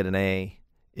expect to get an A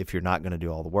if you're not going to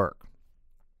do all the work.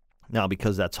 Now,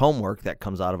 because that's homework, that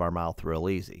comes out of our mouth real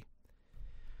easy.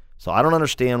 So I don't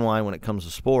understand why when it comes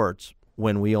to sports,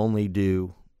 when we only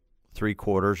do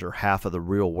 3/4 or half of the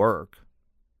real work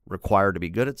required to be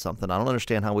good at something, I don't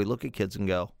understand how we look at kids and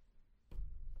go,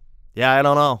 yeah, I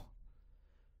don't know.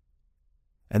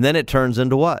 And then it turns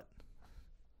into what?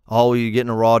 Oh, you're getting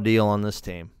a raw deal on this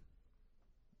team.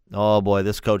 Oh, boy,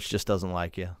 this coach just doesn't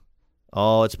like you.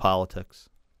 Oh, it's politics.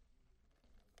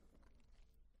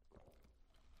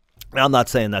 Now, I'm not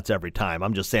saying that's every time.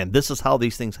 I'm just saying this is how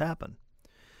these things happen.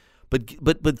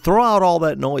 But throw out all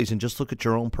that noise and just look at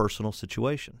your own personal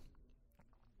situation.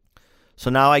 So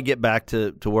now I get back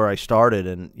to where I started,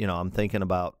 and I'm thinking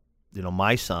about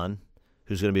my son,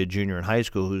 who's going to be a junior in high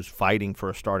school, who's fighting for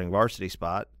a starting varsity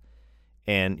spot,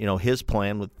 and his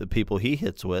plan with the people he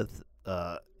hits with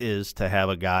is to have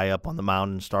a guy up on the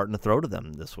mound and starting to throw to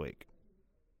them this week.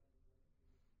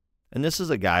 And this is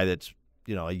a guy that's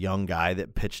a young guy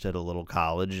that pitched at a little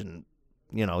college, and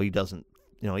he doesn't.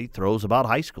 He throws about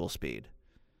high school speed,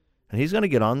 and he's going to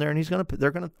get on there, and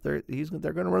they're going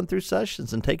to run through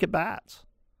sessions and take at bats.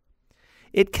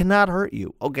 It cannot hurt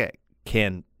you. Okay,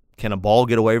 can a ball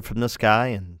get away from this guy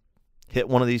and hit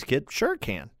one of these kids? Sure, it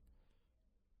can.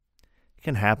 It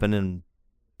can happen in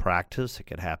practice. It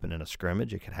could happen in a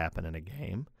scrimmage. It could happen in a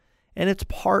game, and it's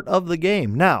part of the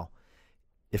game. Now,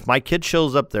 if my kid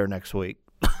shows up there next week.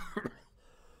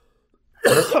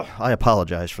 I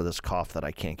apologize for this cough that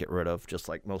I can't get rid of, just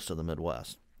like most of the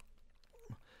Midwest.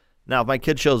 Now, if my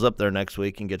kid shows up there next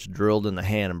week and gets drilled in the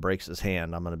hand and breaks his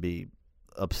hand, I'm going to be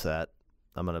upset.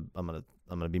 I'm going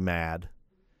to be mad.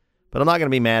 But I'm not going to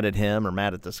be mad at him or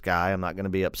mad at this guy. I'm not going to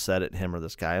be upset at him or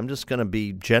this guy. I'm just going to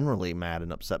be generally mad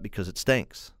and upset because it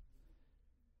stinks.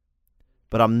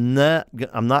 But I'm not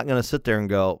going to sit there and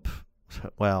go,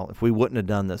 well, if we wouldn't have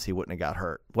done this, he wouldn't have got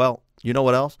hurt. Well, you know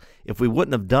what else? If we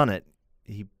wouldn't have done it,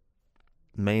 he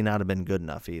may not have been good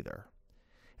enough either.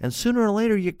 And sooner or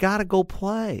later, you got to go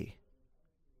play.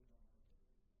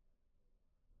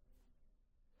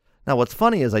 Now, what's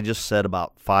funny is I just said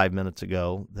about 5 minutes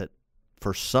ago that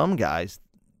for some guys,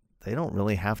 they don't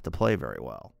really have to play very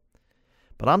well.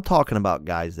 But I'm talking about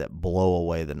guys that blow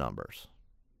away the numbers,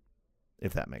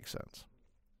 if that makes sense.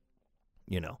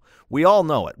 We all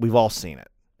know it. We've all seen it.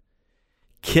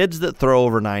 Kids that throw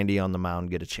over 90 on the mound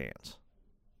get a chance.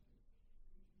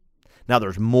 Now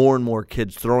there's more and more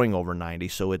kids throwing over 90,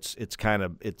 so it's kind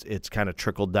of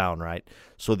trickled down, right?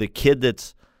 So the kid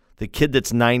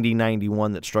that's 90,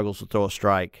 91 that struggles to throw a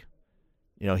strike,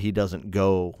 he doesn't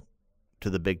go to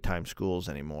the big time schools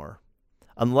anymore,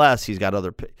 unless he's got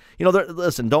other.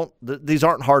 Listen, these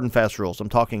aren't hard and fast rules. I'm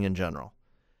talking in general.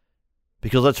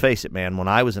 Because let's face it, man, when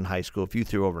I was in high school, if you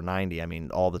threw over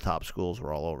 90, all the top schools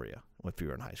were all over you if you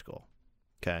were in high school.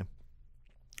 Okay.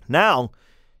 Now,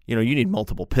 you need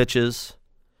multiple pitches.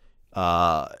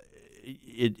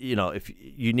 If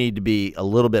you need to be a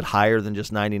little bit higher than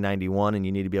just 90, 91, and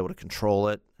you need to be able to control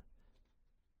it.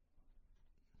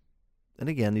 And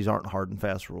again, these aren't hard and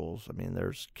fast rules.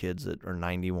 There's kids that are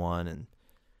 91 and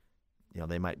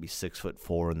they might be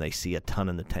 6'4" and they see a ton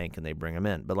in the tank and they bring them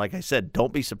in. But like I said,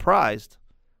 don't be surprised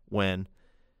when,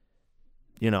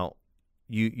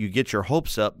 you get your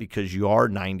hopes up because you are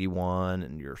 91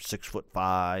 and you're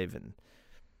 6'5" and,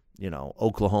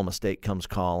 Oklahoma State comes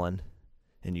calling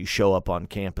and you show up on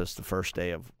campus the first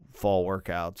day of fall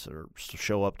workouts or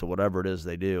show up to whatever it is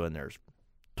they do and there's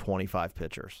 25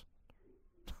 pitchers.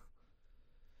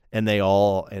 And they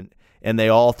all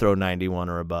throw 91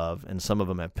 or above, and some of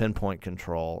them have pinpoint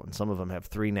control, and some of them have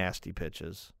 3 nasty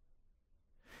pitches.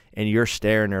 And you're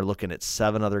staring there looking at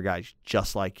 7 other guys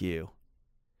just like you,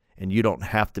 and you don't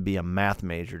have to be a math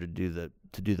major to do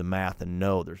the math and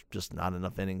know there's just not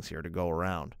enough innings here to go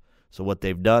around. So what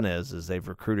they've done is they've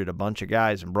recruited a bunch of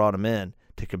guys and brought them in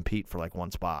to compete for like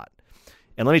one spot.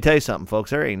 And let me tell you something,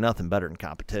 folks, there ain't nothing better than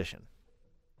competition.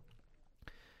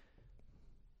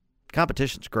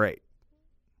 Competition's great.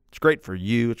 It's great for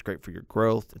you. It's great for your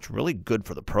growth. It's really good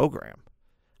for the program.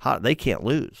 They can't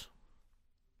lose.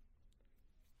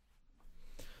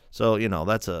 So,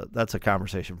 that's a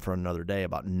conversation for another day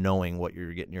about knowing what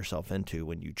you're getting yourself into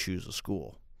when you choose a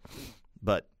school.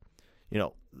 But,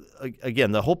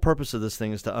 again, the whole purpose of this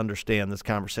thing is to understand this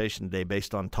conversation today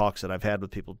based on talks that I've had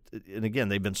with people. And, again,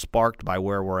 they've been sparked by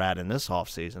where we're at in this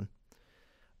offseason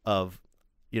of,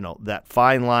 that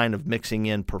fine line of mixing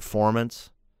in performance,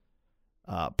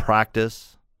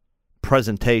 practice,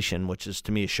 presentation, which is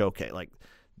to me a showcase. Like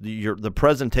the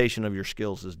presentation of your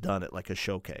skills is done at like a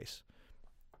showcase.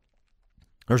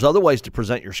 There's other ways to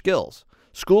present your skills.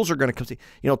 Schools are going to come see.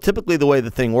 Typically the way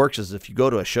the thing works is if you go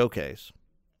to a showcase,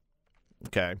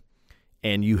 okay,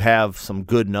 and you have some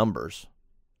good numbers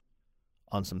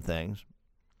on some things,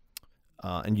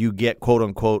 and you get quote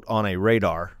unquote on a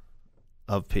radar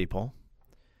of people,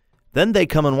 then they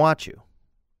come and watch you.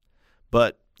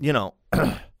 But,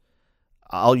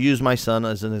 I'll use my son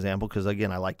as an example because,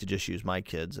 again, I like to just use my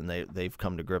kids, and they've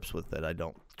come to grips with it. I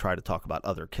don't try to talk about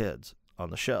other kids on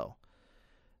the show.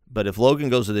 But if Logan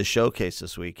goes to this showcase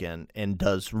this weekend and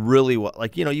does really well,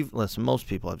 listen, most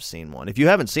people have seen one. If you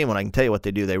haven't seen one, I can tell you what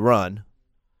they do. They run.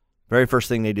 Very first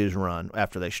thing they do is run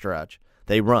after they stretch.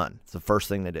 They run. It's the first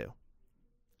thing they do.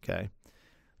 Okay.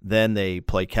 Then they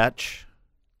play catch.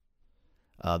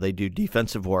 They do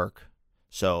defensive work.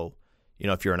 So,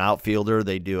 if you're an outfielder,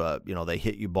 they do they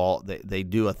hit you ball. They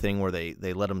do a thing where they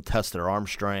let them test their arm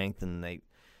strength, and they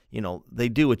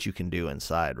do what you can do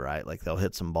inside, right? Like they'll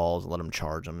hit some balls and let them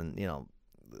charge them, and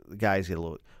the guys get a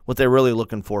little. What they're really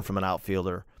looking for from an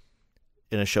outfielder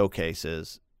in a showcase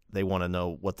is they want to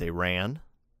know what they ran,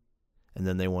 and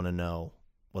then they want to know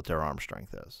what their arm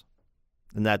strength is,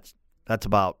 and that's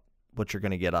about what you're going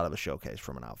to get out of a showcase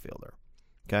from an outfielder.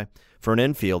 Okay, for an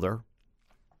infielder,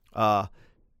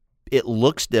 it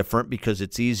looks different because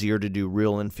it's easier to do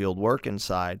real infield work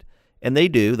inside. And they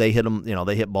do. They hit them,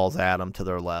 they hit balls at them to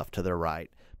their left, to their right.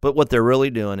 But what they're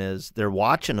really doing is they're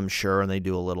watching them, sure, and they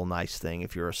do a little nice thing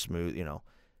if you're a smooth,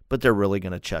 but they're really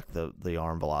going to check the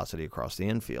arm velocity across the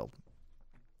infield.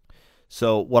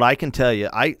 So what I can tell you,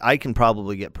 I can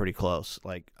probably get pretty close.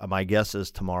 Like my guess is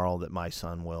tomorrow that my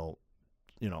son will,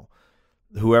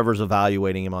 whoever's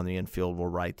evaluating him on the infield will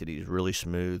write that he's really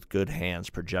smooth, good hands,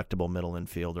 projectable middle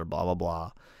infielder, blah, blah,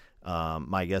 blah.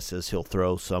 My guess is he'll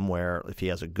throw somewhere. If he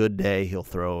has a good day, he'll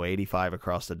throw 85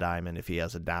 across the diamond. If he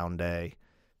has a down day,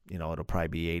 it'll probably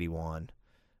be 81.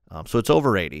 So it's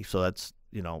over 80. So that's,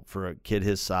 for a kid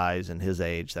his size and his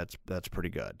age, that's pretty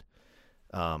good,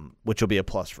 which will be a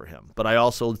plus for him. But I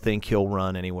also think he'll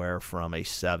run anywhere from a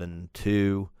 7.2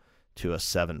 to a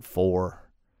 7.4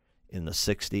 in the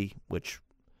 60, which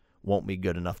won't be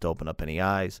good enough to open up any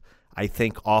eyes. I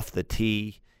think off the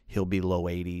tee, he'll be low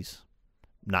 80s.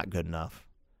 Not good enough.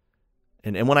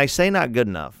 And when I say not good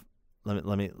enough, let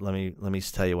me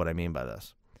tell you what I mean by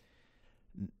this.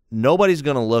 Nobody's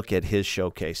going to look at his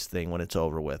showcase thing when it's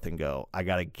over with and go, I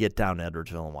got to get down to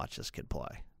Edwardsville and watch this kid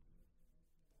play.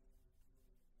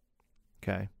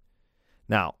 Okay?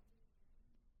 Now,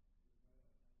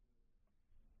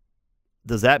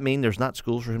 does that mean there's not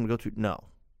schools for him to go to? No.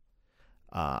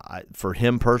 For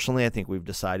him personally, I think we've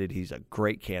decided he's a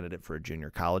great candidate for a junior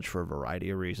college for a variety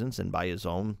of reasons, and by his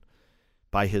own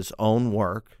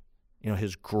work,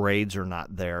 his grades are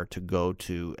not there to go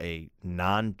to a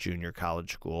non-junior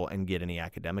college school and get any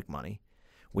academic money.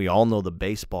 We all know the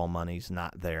baseball money's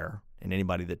not there, and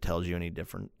anybody that tells you any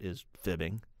different is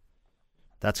fibbing.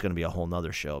 That's going to be a whole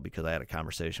nother show, because I had a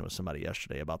conversation with somebody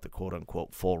yesterday about the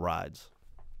quote-unquote full rides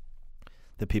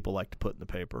that people like to put in the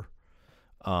paper.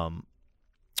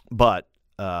 But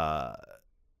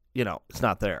it's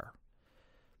not there.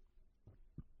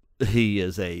 He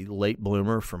is a late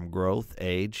bloomer from growth,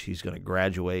 age. He's going to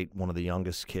graduate one of the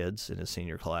youngest kids in his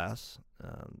senior class.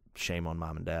 Shame on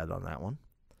mom and dad on that one.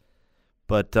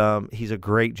 But he's a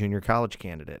great junior college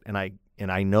candidate. And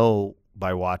I know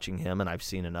by watching him, and I've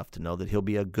seen enough to know that he'll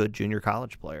be a good junior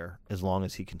college player as long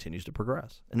as he continues to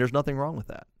progress. And there's nothing wrong with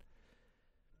that.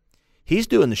 He's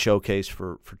doing the showcase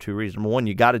for two reasons. Number one,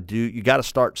 you got to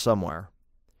start somewhere,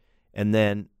 and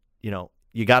then you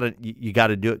got to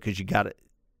do it because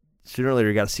sooner or later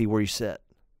you got to see where you sit.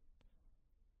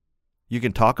 You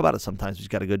can talk about it sometimes, but you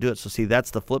got to go do it. So see,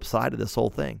 that's the flip side of this whole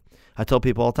thing. I tell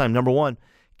people all the time. Number one,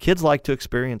 kids like to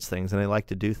experience things and they like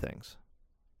to do things.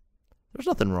 There's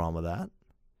nothing wrong with that.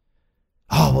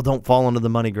 Oh, well, don't fall into the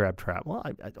money grab trap. Well,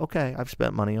 okay, I've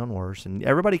spent money on worse, and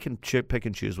everybody can pick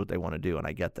and choose what they want to do, and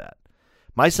I get that.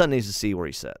 My son needs to see where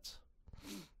he sits.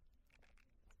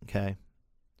 Okay?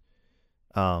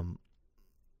 How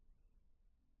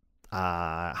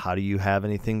do you have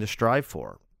anything to strive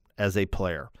for as a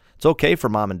player? It's okay for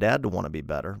mom and dad to want to be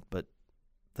better, but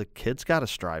the kid's got to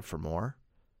strive for more.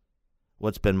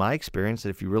 What's been my experience, that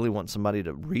if you really want somebody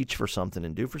to reach for something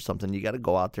and do for something, you got to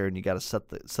go out there and you got to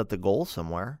set the goal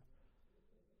somewhere.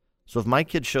 So if my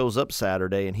kid shows up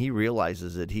Saturday and he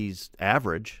realizes that he's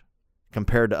average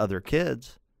compared to other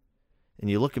kids, and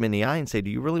you look him in the eye and say,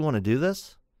 do you really want to do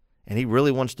this? And he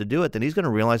really wants to do it, then he's going to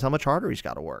realize how much harder he's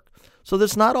got to work. So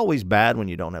that's not always bad when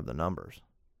you don't have the numbers.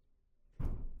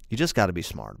 You just got to be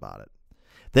smart about it.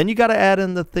 Then you got to add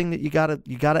in the thing that you got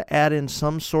to add in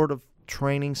some sort of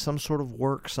training, some sort of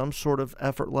work, some sort of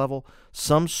effort level,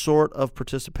 some sort of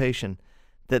participation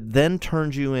that then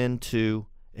turns you into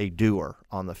a doer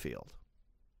on the field.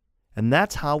 And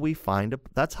that's how we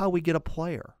that's how we get a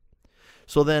player.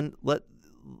 So then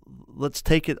let's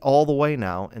take it all the way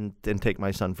now and take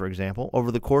my son, for example. Over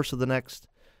the course of the next,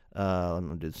 I'm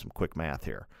going to do some quick math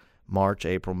here, March,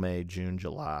 April, May, June,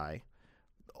 July,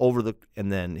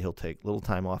 and then he'll take a little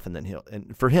time off, and then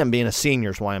and for him, being a senior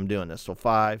is why I'm doing this. So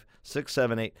 5, 6,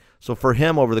 7, 8. So for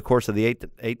him, over the course of the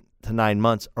 8 to 9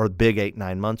 months, or big 8,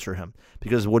 9 months for him,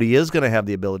 because what he is going to have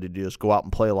the ability to do is go out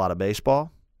and play a lot of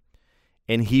baseball,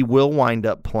 and he will wind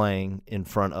up playing in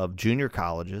front of junior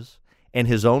colleges and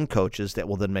his own coaches that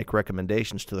will then make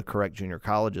recommendations to the correct junior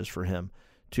colleges for him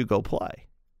to go play.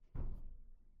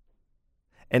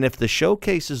 And if the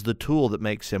showcase is the tool that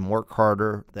makes him work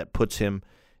harder, that puts him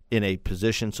in a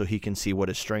position so he can see what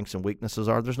his strengths and weaknesses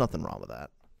are, there's nothing wrong with that.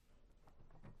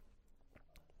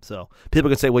 So people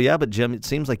can say, well, yeah, but Jim, it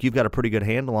seems like you've got a pretty good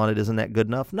handle on it. Isn't that good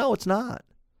enough? No, it's not.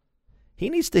 He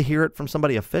needs to hear it from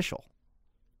somebody official.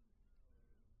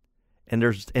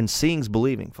 And seeing's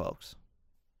believing, folks.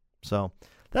 So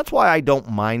that's why I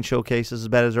don't mind showcases as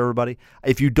bad as everybody.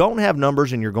 If you don't have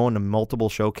numbers and you're going to multiple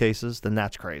showcases, then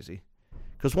that's crazy.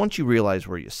 Because once you realize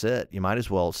where you sit, you might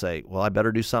as well say, well, I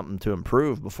better do something to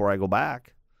improve before I go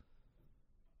back.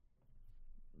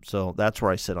 So that's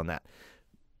where I sit on that.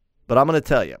 But I'm going to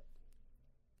tell you,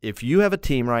 if you have a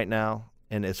team right now,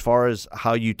 and as far as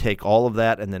how you take all of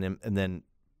that and then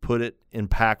put it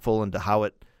impactful into how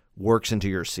it works into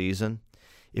your season,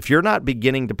 if you're not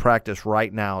beginning to practice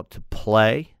right now to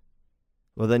play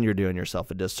Well, then you're doing yourself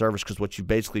a disservice, because what you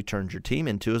basically turned your team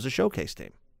into is a showcase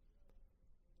team.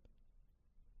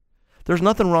 There's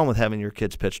nothing wrong with having your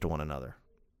kids pitch to one another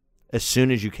as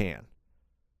soon as you can.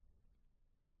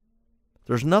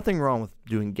 There's nothing wrong with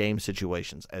doing game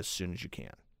situations as soon as you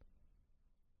can.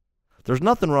 There's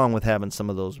nothing wrong with having some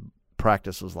of those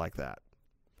practices like that.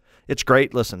 It's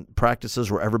great. Listen,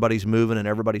 practices where everybody's moving and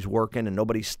everybody's working and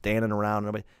nobody's standing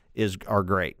around are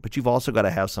great. But you've also got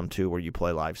to have some, too, where you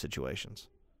play live situations,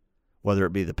 whether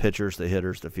it be the pitchers, the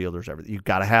hitters, the fielders, everything. You've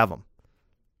got to have them.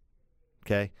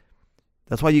 Okay?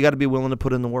 That's why you got to be willing to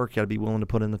put in the work. You got to be willing to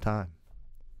put in the time.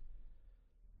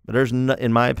 But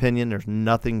in my opinion, there's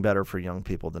nothing better for young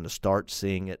people than to start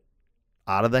seeing it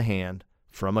out of the hand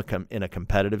in a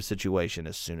competitive situation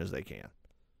as soon as they can.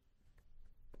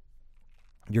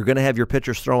 You're going to have your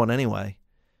pitchers throwing anyway.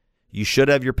 You should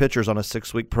have your pitchers on a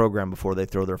 6-week program before they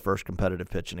throw their first competitive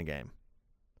pitch in a game.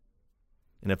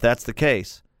 And if that's the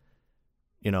case,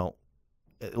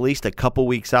 at least a couple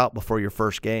weeks out before your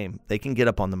first game, they can get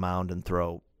up on the mound and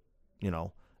throw,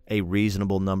 a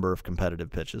reasonable number of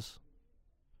competitive pitches.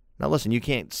 Now, listen, you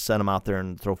can't send them out there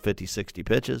and throw 50, 60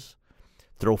 pitches,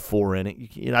 throw 4 innings.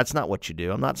 That's not what you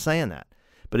do. I'm not saying that.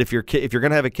 But if you're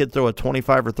going to have a kid throw a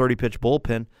 25 or 30 pitch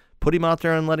bullpen, put him out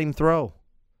there and let him throw.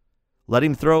 Let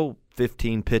him throw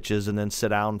 15 pitches and then sit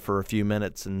down for a few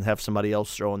minutes and have somebody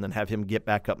else throw, and then have him get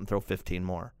back up and throw 15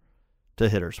 more to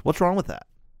hitters. What's wrong with that?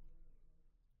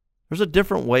 There's a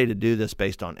different way to do this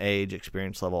based on age,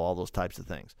 experience level, all those types of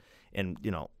things. And,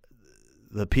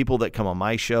 the people that come on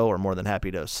my show are more than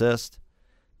happy to assist.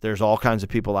 There's all kinds of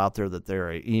people out there that they're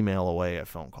an email away, a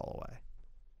phone call away.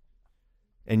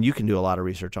 And you can do a lot of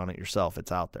research on it yourself.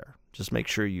 It's out there. Just make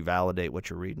sure you validate what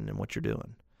you're reading and what you're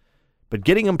doing. But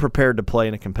getting them prepared to play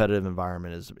in a competitive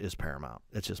environment is paramount.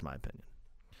 It's just my opinion.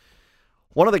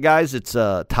 One of the guys that's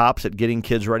tops at getting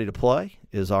kids ready to play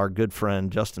is our good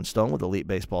friend Justin Stone with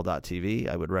EliteBaseball.tv.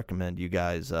 I would recommend you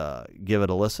guys give it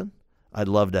a listen. I'd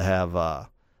love to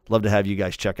have you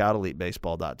guys check out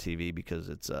EliteBaseball.tv, because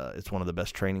it's one of the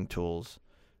best training tools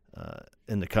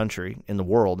in the country, in the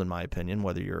world, in my opinion.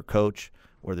 Whether you're a coach,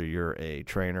 whether you're a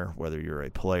trainer, whether you're a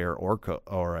player or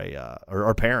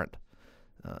a parent,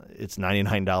 it's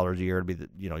 $99 a year to be.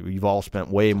 You've all spent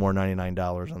way more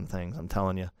 $99 on things. I'm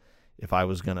telling you, if I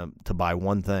was gonna to buy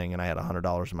one thing and I had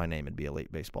 $100 in my name, it'd be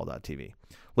EliteBaseball.tv.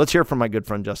 Let's hear from my good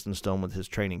friend Justin Stone with his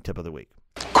training tip of the week.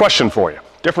 Question for you,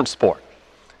 different sport.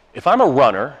 If I'm a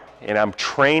runner and I'm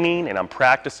training and I'm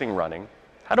practicing running,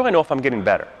 how do I know if I'm getting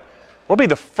better? What would be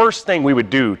the first thing we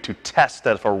would do to test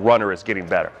that if a runner is getting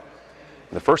better?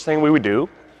 And the first thing we would do,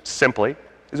 simply,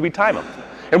 is we time them.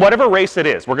 In whatever race it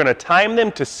is, we're going to time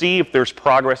them to see if there's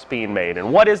progress being made.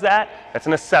 And what is that? That's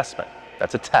an assessment.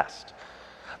 That's a test.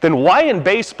 Then why in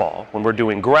baseball, when we're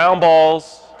doing ground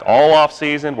balls all off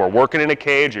season, we're working in a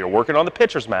cage, or you're working on the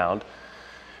pitcher's mound,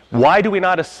 why do we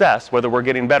not assess whether we're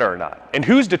getting better or not? And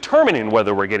who's determining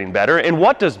whether we're getting better, and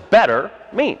what does better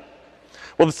mean?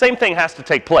 Well, the same thing has to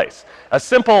take place. A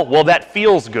simple, well, that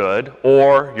feels good,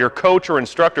 or your coach or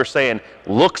instructor saying,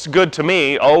 looks good to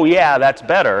me, oh yeah, that's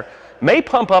better, may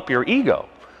pump up your ego.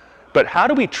 But how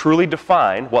do we truly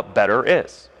define what better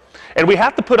is? And we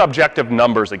have to put objective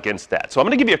numbers against that. So I'm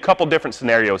going to give you a couple different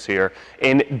scenarios here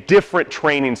in different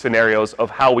training scenarios of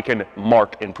how we can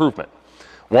mark improvement.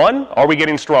 One, are we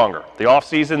getting stronger? The off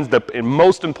season's the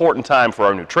most important time for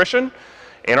our nutrition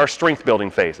and our strength building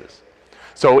phases.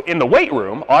 So in the weight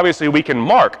room, obviously we can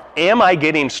mark, am I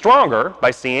getting stronger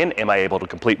by seeing, am I able to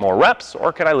complete more reps,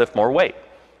 or can I lift more weight?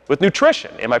 With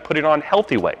nutrition, am I putting on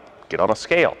healthy weight? Get on a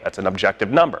scale, that's an objective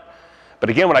number. But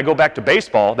again, when I go back to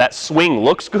baseball, that swing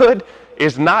looks good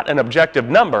is not an objective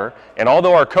number, and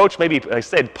although our coach maybe, like I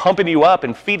said, pumping you up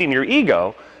and feeding your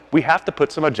ego, we have to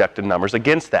put some objective numbers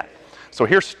against that. So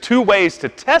here's two ways to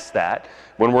test that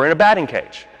when we're in a batting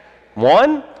cage.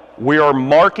 One, we are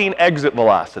marking exit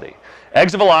velocity.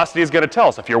 Exit velocity is going to tell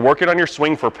us if you're working on your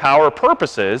swing for power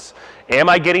purposes, am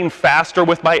I getting faster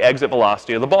with my exit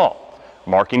velocity of the ball?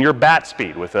 Marking your bat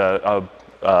speed with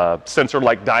a sensor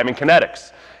like Diamond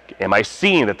Kinetics. Am I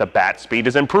seeing that the bat speed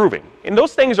is improving? And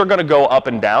those things are going to go up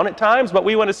and down at times, but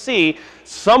we want to see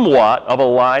somewhat of a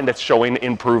line that's showing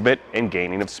improvement and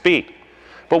gaining of speed.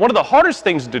 But one of the hardest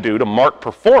things to do to mark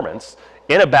performance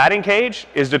in a batting cage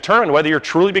is determine whether you're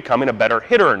truly becoming a better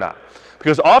hitter or not.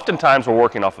 Because oftentimes we're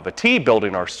working off of a tee,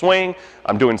 building our swing,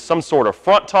 I'm doing some sort of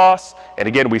front toss, and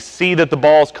again, we see that the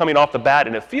ball's coming off the bat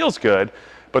and it feels good,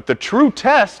 but the true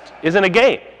test is in a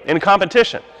game, in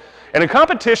competition. And in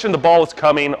competition, the ball is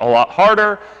coming a lot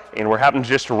harder, and we're having to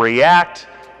just react,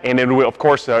 and then of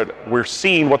course, we're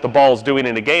seeing what the ball is doing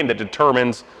in a game that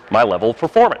determines my level of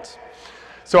performance.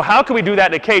 So how can we do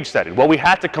that in a cage setting? Well, we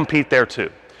have to compete there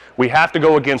too. We have to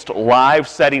go against live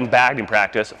setting batting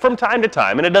practice from time to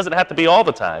time, and it doesn't have to be all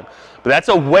the time, but that's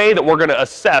a way that we're going to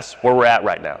assess where we're at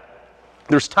right now.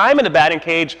 There's time in the batting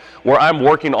cage where I'm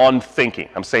working on thinking.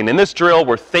 I'm saying in this drill,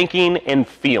 we're thinking and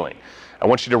feeling. I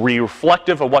want you to be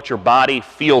reflective of what your body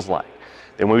feels like.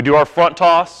 Then when we do our front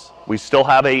toss, we still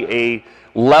have a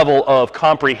level of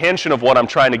comprehension of what I'm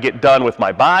trying to get done with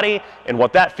my body and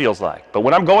what that feels like. But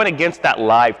when I'm going against that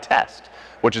live test,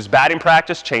 which is batting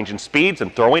practice, changing speeds,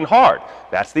 and throwing hard,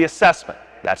 that's the assessment.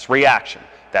 That's reaction.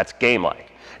 That's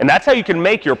game-like. And that's how you can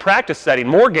make your practice setting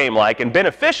more game-like and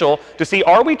beneficial to see,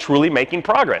 are we truly making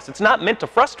progress? It's not meant to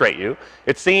frustrate you.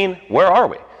 It's seeing, where are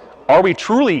we? Are we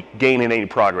truly gaining any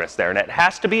progress there? And it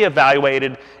has to be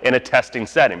evaluated in a testing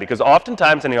setting, because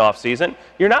oftentimes in the off-season,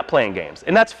 you're not playing games,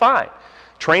 and that's fine.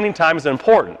 Training time is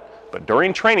important, but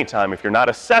during training time, if you're not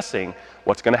assessing,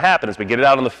 what's going to happen is we get it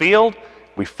out on the field,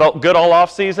 we felt good all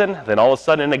off-season, then all of a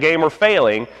sudden in the game we're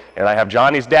failing, and I have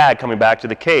Johnny's dad coming back to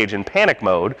the cage in panic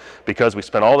mode because we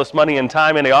spent all this money and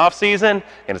time in the off-season,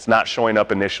 and it's not showing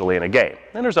up initially in a game.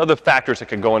 And there's other factors that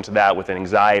can go into that with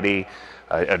anxiety,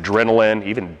 adrenaline,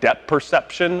 even depth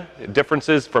perception,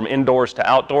 differences from indoors to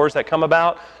outdoors that come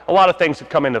about. A lot of things that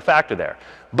come into factor there.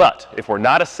 But if we're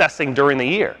not assessing during the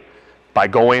year, by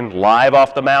going live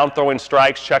off the mound, throwing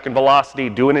strikes, checking velocity,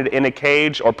 doing it in a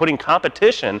cage, or putting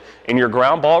competition in your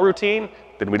ground ball routine,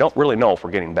 then we don't really know if we're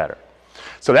getting better.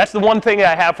 So that's the one thing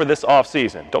I have for this off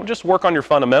season. Don't just work on your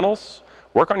fundamentals.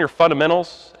 Work on your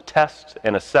fundamentals, test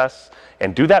and assess,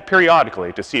 and do that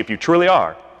periodically to see if you truly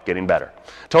are getting better.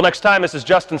 Until next time, this is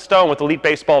Justin Stone with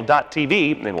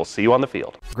EliteBaseball.tv, and we'll see you on the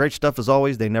field. Great stuff as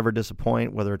always. They never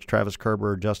disappoint, whether it's Travis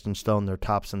Kerber or Justin Stone. They're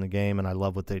tops in the game, and I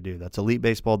love what they do. That's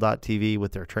EliteBaseball.tv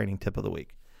with their training tip of the week.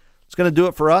 It's going to do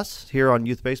it for us here on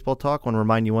Youth Baseball Talk. I want to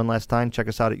remind you one last time, check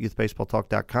us out at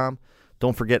youthbaseballtalk.com.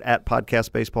 Don't forget at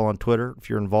Podcast Baseball on Twitter. If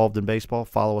you're involved in baseball,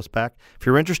 follow us back. If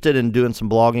you're interested in doing some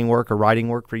blogging work or writing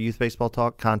work for Youth Baseball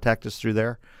Talk, contact us through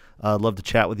there. I'd love to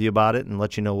chat with you about it and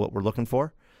let you know what we're looking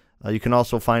for. You can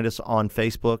also find us on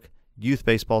Facebook, Youth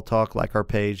Baseball Talk. Like our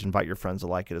page. Invite your friends to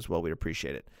like it as well. We'd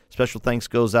appreciate it. Special thanks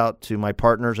goes out to my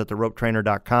partners at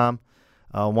theropetrainer.com.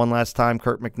 One last time,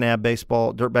 Kurt McNabb,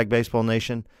 Baseball, Dirtbag Baseball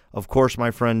Nation. Of course,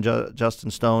 my friend Justin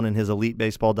Stone and his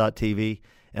EliteBaseball.tv.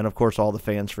 And, of course, all the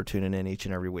fans for tuning in each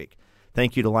and every week.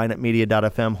 Thank you to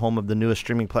lineupmedia.fm, home of the newest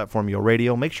streaming platform, Yo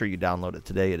Radio. Make sure you download it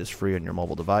today. It is free on your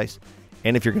mobile device.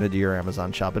 And if you're going to do your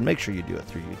Amazon shopping, make sure you do it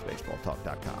through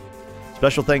youthbaseballtalk.com.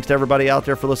 Special thanks to everybody out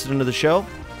there for listening to the show.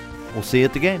 We'll see you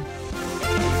at the game.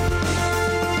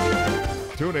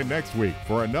 Tune in next week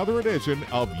for another edition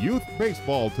of Youth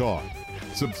Baseball Talk.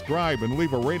 Subscribe and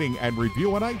leave a rating and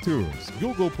review on iTunes,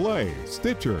 Google Play,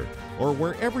 Stitcher, or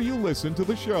wherever you listen to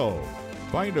the show.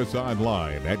 Find us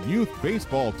online at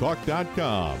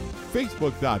youthbaseballtalk.com,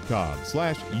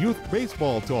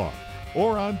 facebook.com/youthbaseballtalk,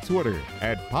 or on Twitter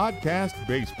at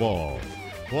podcastbaseball.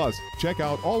 Plus, check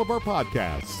out all of our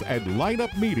podcasts at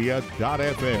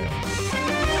lineupmedia.fm.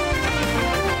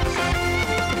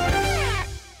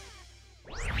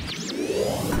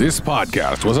 This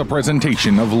podcast was a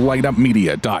presentation of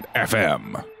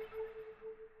lineupmedia.fm.